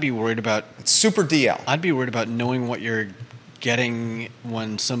 I'd be worried about... It's super DL. I'd be worried about knowing what you're getting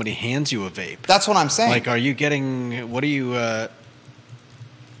when somebody hands you a vape. That's what I'm saying. Like, are you getting... What are you...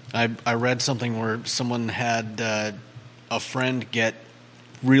 I read something where someone had a friend get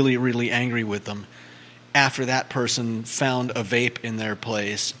really, really angry with them after that person found a vape in their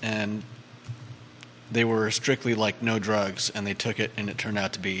place, and they were strictly like no drugs, and they took it, and it turned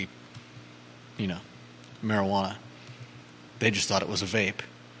out to be, marijuana. They just thought it was a vape,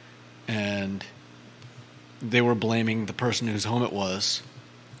 and they were blaming the person whose home it was,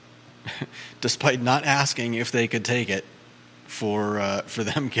 despite not asking if they could take it, for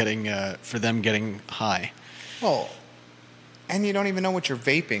them getting high. Well. And you don't even know what you're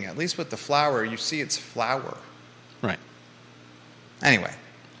vaping. At least with the flower, you see it's flower. Right. Anyway,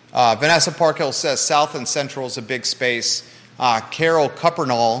 Vanessa Parkhill says South and Central is a big space. Carol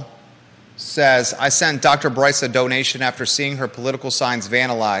Cuppernall says, I sent Dr. Bryce a donation after seeing her political signs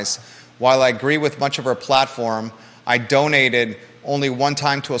vandalized. While I agree with much of her platform, I donated only one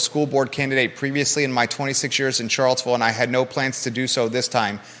time to a school board candidate previously in my 26 years in Charlottesville, and I had no plans to do so this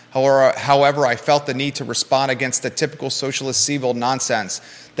time. However, I felt the need to respond against the typical socialist CVille nonsense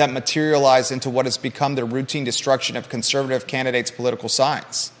that materialized into what has become the routine destruction of conservative candidates' political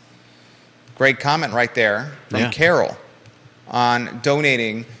signs. Great comment right there from Carol on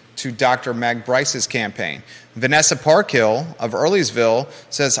donating to Dr. Meg Bryce's campaign. Vanessa Parkhill of Earlysville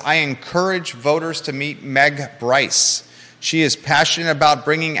says, I encourage voters to meet Meg Bryce. She is passionate about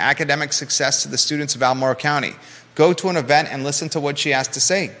bringing academic success to the students of Albemarle County. Go to an event and listen to what she has to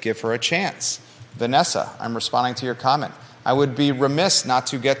say. Give her a chance. Vanessa, I'm responding to your comment. I would be remiss not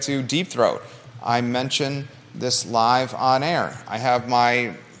to get to Deep Throat. I mentioned this live on air. I have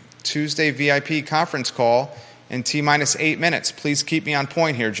my Tuesday VIP conference call in T-minus 8 minutes. Please keep me on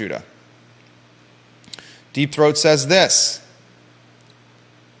point here, Judah. Deep Throat says this.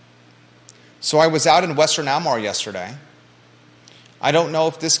 So I was out in Western Albemarle yesterday. I don't know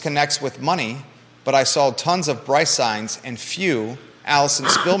if this connects with money, but I saw tons of Bryce signs and few Allison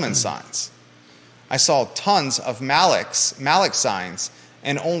Spillman signs. I saw tons of Malik signs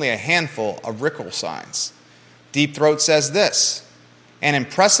and only a handful of Rickle signs. Deep Throat says this, and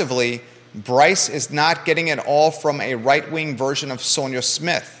impressively, Bryce is not getting it all from a right-wing version of Sonia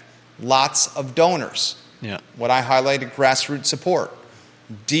Smith. Lots of donors. Yeah. What I highlighted, grassroots support.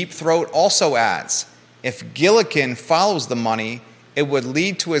 Deep Throat also adds, if Gillikin follows the money, it would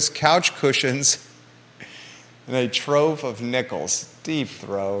lead to his couch cushions and a trove of nickels. Deep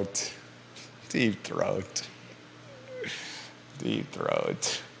Throat. Deep Throat. Deep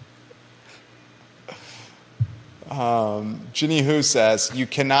Throat. Ginny Who says, you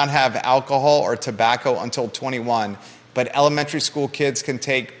cannot have alcohol or tobacco until 21, but elementary school kids can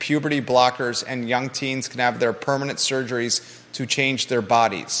take puberty blockers and young teens can have their permanent surgeries to change their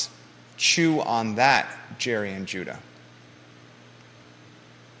bodies. Chew on that, Jerry and Judah.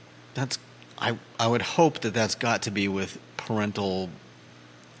 I would hope that that's got to be with parental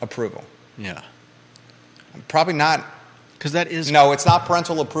approval. Yeah. Probably not. Because that is... No, it's not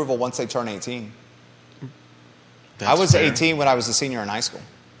parental approval once they turn 18. I was fair. 18 when I was a senior in high school.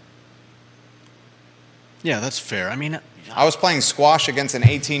 Yeah, that's fair. I mean... I was playing squash against an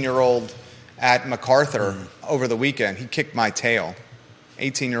 18-year-old at MacArthur over the weekend. He kicked my tail.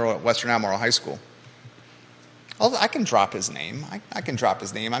 18-year-old at Western Albemarle High School. I can drop his name. I can drop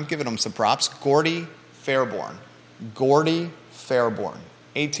his name. I'm giving him some props. Gordy Fairborn. Gordy Fairborn.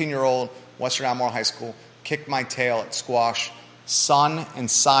 18-year-old, Western Albemarle High School, kicked my tail at squash. Son and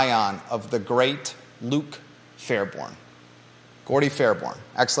scion of the great Luke Fairborn. Gordy Fairborn.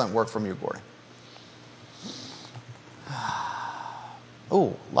 Excellent work from you, Gordy.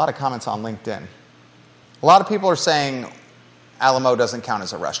 Ooh, a lot of comments on LinkedIn. A lot of people are saying Alamo doesn't count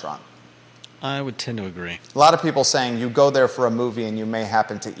as a restaurant. I would tend to agree. A lot of people saying you go there for a movie and you may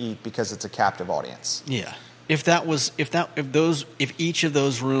happen to eat because it's a captive audience. Yeah. If each of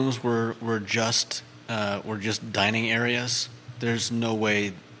those rooms were just dining areas, there's no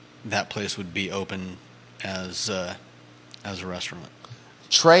way that place would be open as a restaurant.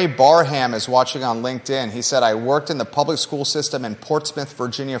 Trey Barham is watching on LinkedIn. He said, I worked in the public school system in Portsmouth,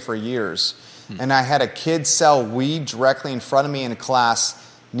 Virginia for years, and I had a kid sell weed directly in front of me in class.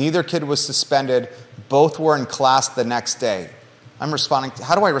 Neither kid was suspended. Both were in class the next day. I'm responding.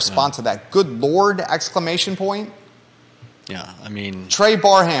 How do I respond to that? Good Lord! Exclamation point. Yeah, I mean... Trey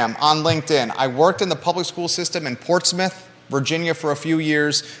Barham on LinkedIn. I worked in the public school system in Portsmouth, Virginia for a few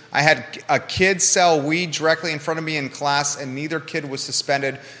years. I had a kid sell weed directly in front of me in class, and neither kid was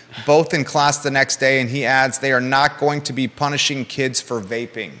suspended. Both in class the next day. And he adds, they are not going to be punishing kids for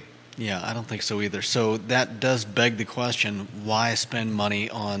vaping. Yeah, I don't think so either. So that does beg the question, why spend money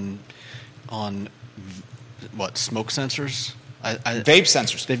on what, smoke sensors? Vape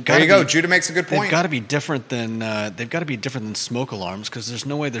sensors. There you go. Judah makes a good point. They've got to be different than smoke alarms, because there's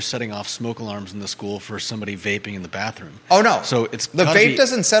no way they're setting off smoke alarms in the school for somebody vaping in the bathroom. Oh no! So it's the vape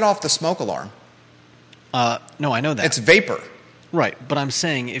doesn't set off the smoke alarm. No, I know that. It's vapor. Right, but I'm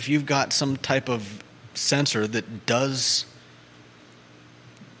saying if you've got some type of sensor that does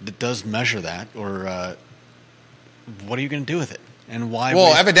measure that, or what are you going to do with it, and why?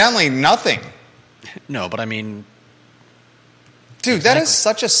 Well, evidently nothing. No, but I mean. Dude, exactly. That is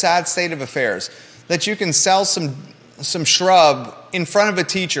such a sad state of affairs that you can sell some shrub in front of a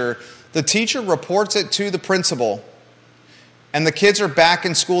teacher. The teacher reports it to the principal, and the kids are back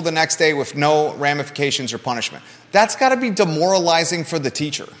in school the next day with no ramifications or punishment. That's got to be demoralizing for the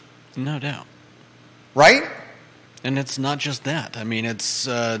teacher. No doubt. Right? And it's not just that. I mean, it's,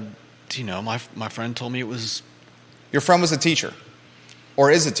 my friend told me it was... Your friend was a teacher? Or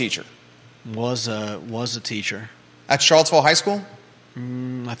is a teacher? Was a teacher. At Charlottesville High School?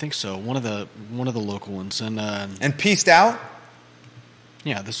 I think so. One of the local ones, And pieced out?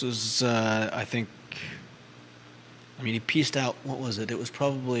 yeah, this was I think. I mean, he pieced out. What was it? It was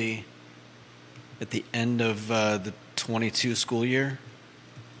probably at the end of the 22 school year.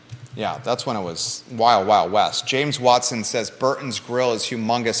 Yeah, that's when it was Wild Wild West. James Watson says Burton's Grill is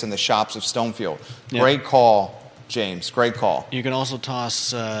humongous in the shops of Stonefield. Yeah. Great call, James. Great call. You can also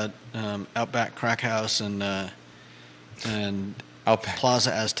toss Outback Crack House and Outback.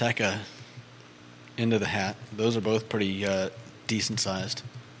 Plaza Azteca into the hat. Those are both pretty decent sized.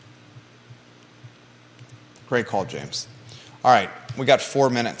 Great call, James. All right, we got 4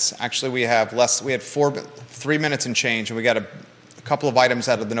 minutes. Actually, we have less. We had 3 minutes and change, and we got a couple of items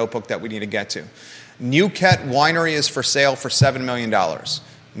out of the notebook that we need to get to. New Kent Winery is for sale for $7 million.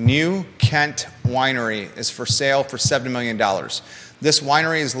 New Kent Winery is for sale for $7 million. This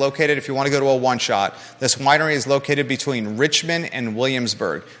winery is located, if you want to go to a one-shot, this winery is located between Richmond and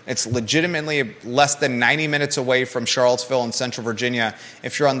Williamsburg. It's legitimately less than 90 minutes away from Charlottesville and Central Virginia.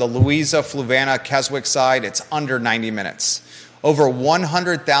 If you're on the Louisa, Fluvanna, Keswick side, it's under 90 minutes. Over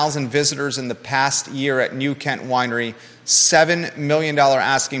 100,000 visitors in the past year at New Kent Winery, $7 million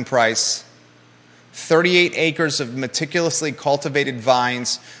asking price, 38 acres of meticulously cultivated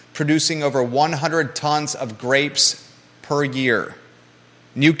vines, producing over 100 tons of grapes per year.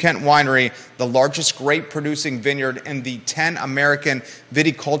 New Kent Winery, the largest grape-producing vineyard in the 10 American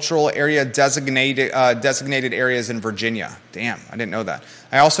viticultural area designated areas in Virginia. Damn, I didn't know that.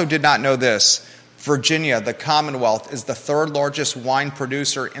 I also did not know this. Virginia, the Commonwealth, is the third largest wine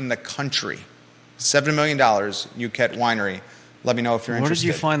producer in the country. $7 million, New Kent Winery. Let me know if you're interested.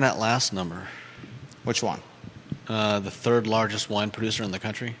 Where did you find that last number? Which one? The third largest wine producer in the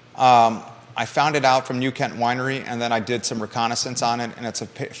country? I found it out from New Kent Winery, and then I did some reconnaissance on it, and it's a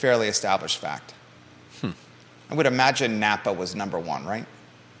fairly established fact. I would imagine Napa was number one, right?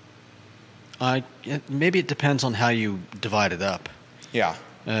 Maybe it depends on how you divide it up. Yeah.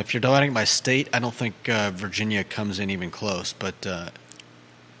 If you're dividing by state, I don't think Virginia comes in even close, but...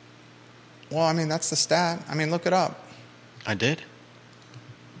 well, I mean, that's the stat. I mean, look it up. I did?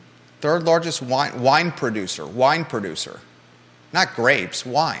 Third largest wine producer. Not grapes,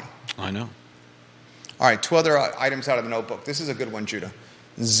 wine. I know. All right, 2 other items out of the notebook. This is a good one, Judah.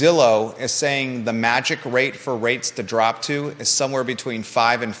 Zillow is saying the magic rate for rates to drop to is somewhere between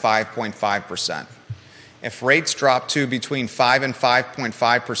 5 and 5.5%. If rates drop to between 5 and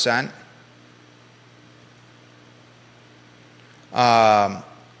 5.5%,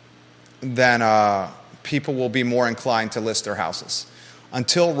 then people will be more inclined to list their houses.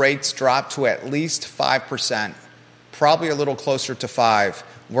 Until rates drop to at least 5%, probably a little closer to 5%,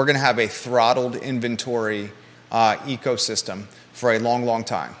 we're going to have a throttled inventory ecosystem for a long, long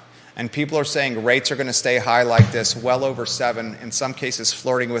time. And people are saying rates are going to stay high like this, well over 7, in some cases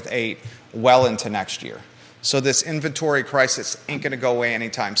flirting with 8, well into next year. So this inventory crisis ain't going to go away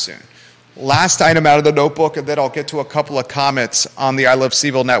anytime soon. Last item out of the notebook, and then I'll get to a couple of comments on the I Love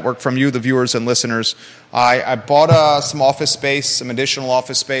CVille network from you, the viewers and listeners. I bought some office space, some additional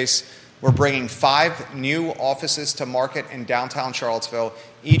office space. We're bringing 5 new offices to market in downtown Charlottesville.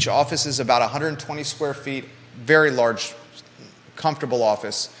 Each office is about 120 square feet, very large, comfortable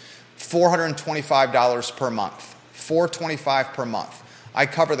office. $425 per month. $425 per month. I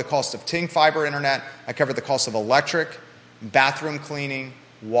cover the cost of Ting fiber internet. I cover the cost of electric, bathroom cleaning,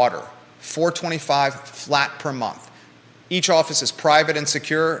 water. $425 flat per month. Each office is private and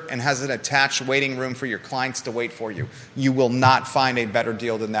secure and has an attached waiting room for your clients to wait for you. You will not find a better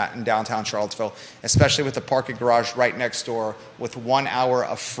deal than that in downtown Charlottesville, especially with the parking garage right next door with 1 hour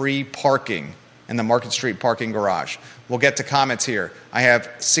of free parking in the Market Street parking garage. We'll get to comments here. I have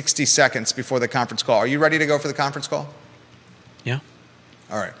 60 seconds before the conference call. Are you ready to go for the conference call? Yeah.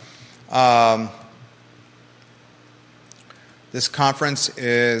 All right. This conference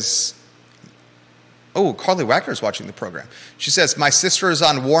is... Oh, Carly Wagner's watching the program. She says, my sister is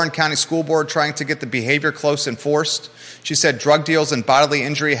on Warren County School Board trying to get the behavior close enforced. She said drug deals and bodily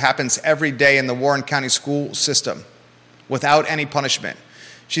injury happens every day in the Warren County school system without any punishment.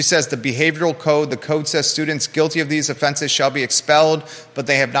 She says the behavioral code, the code says students guilty of these offenses shall be expelled, but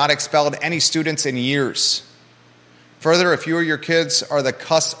they have not expelled any students in years. Further, if you or your kids are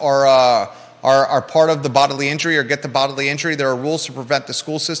part of the bodily injury or get the bodily injury, there are rules to prevent the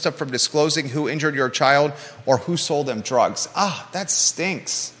school system from disclosing who injured your child or who sold them drugs. That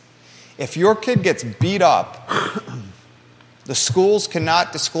stinks. If your kid gets beat up, the schools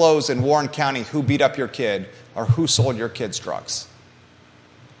cannot disclose in Warren County who beat up your kid or who sold your kids drugs.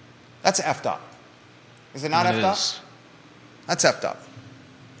 That's effed up. Is it not effed up? That's effed up.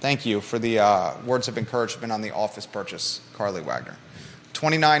 Thank you for the words of encouragement on the office purchase, Carly Wagner.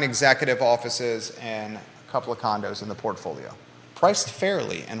 29 executive offices and a couple of condos in the portfolio. Priced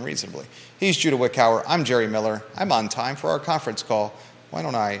fairly and reasonably. He's Judah Wickhauer. I'm Jerry Miller. I'm on time for our conference call. Why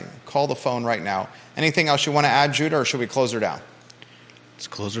don't I call the phone right now? Anything else you want to add, Judah, or should we close her down? Let's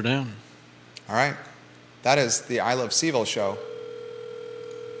close her down. All right. That is the I Love CVille show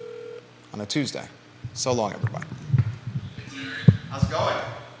on a Tuesday. So long, everybody. How's it going?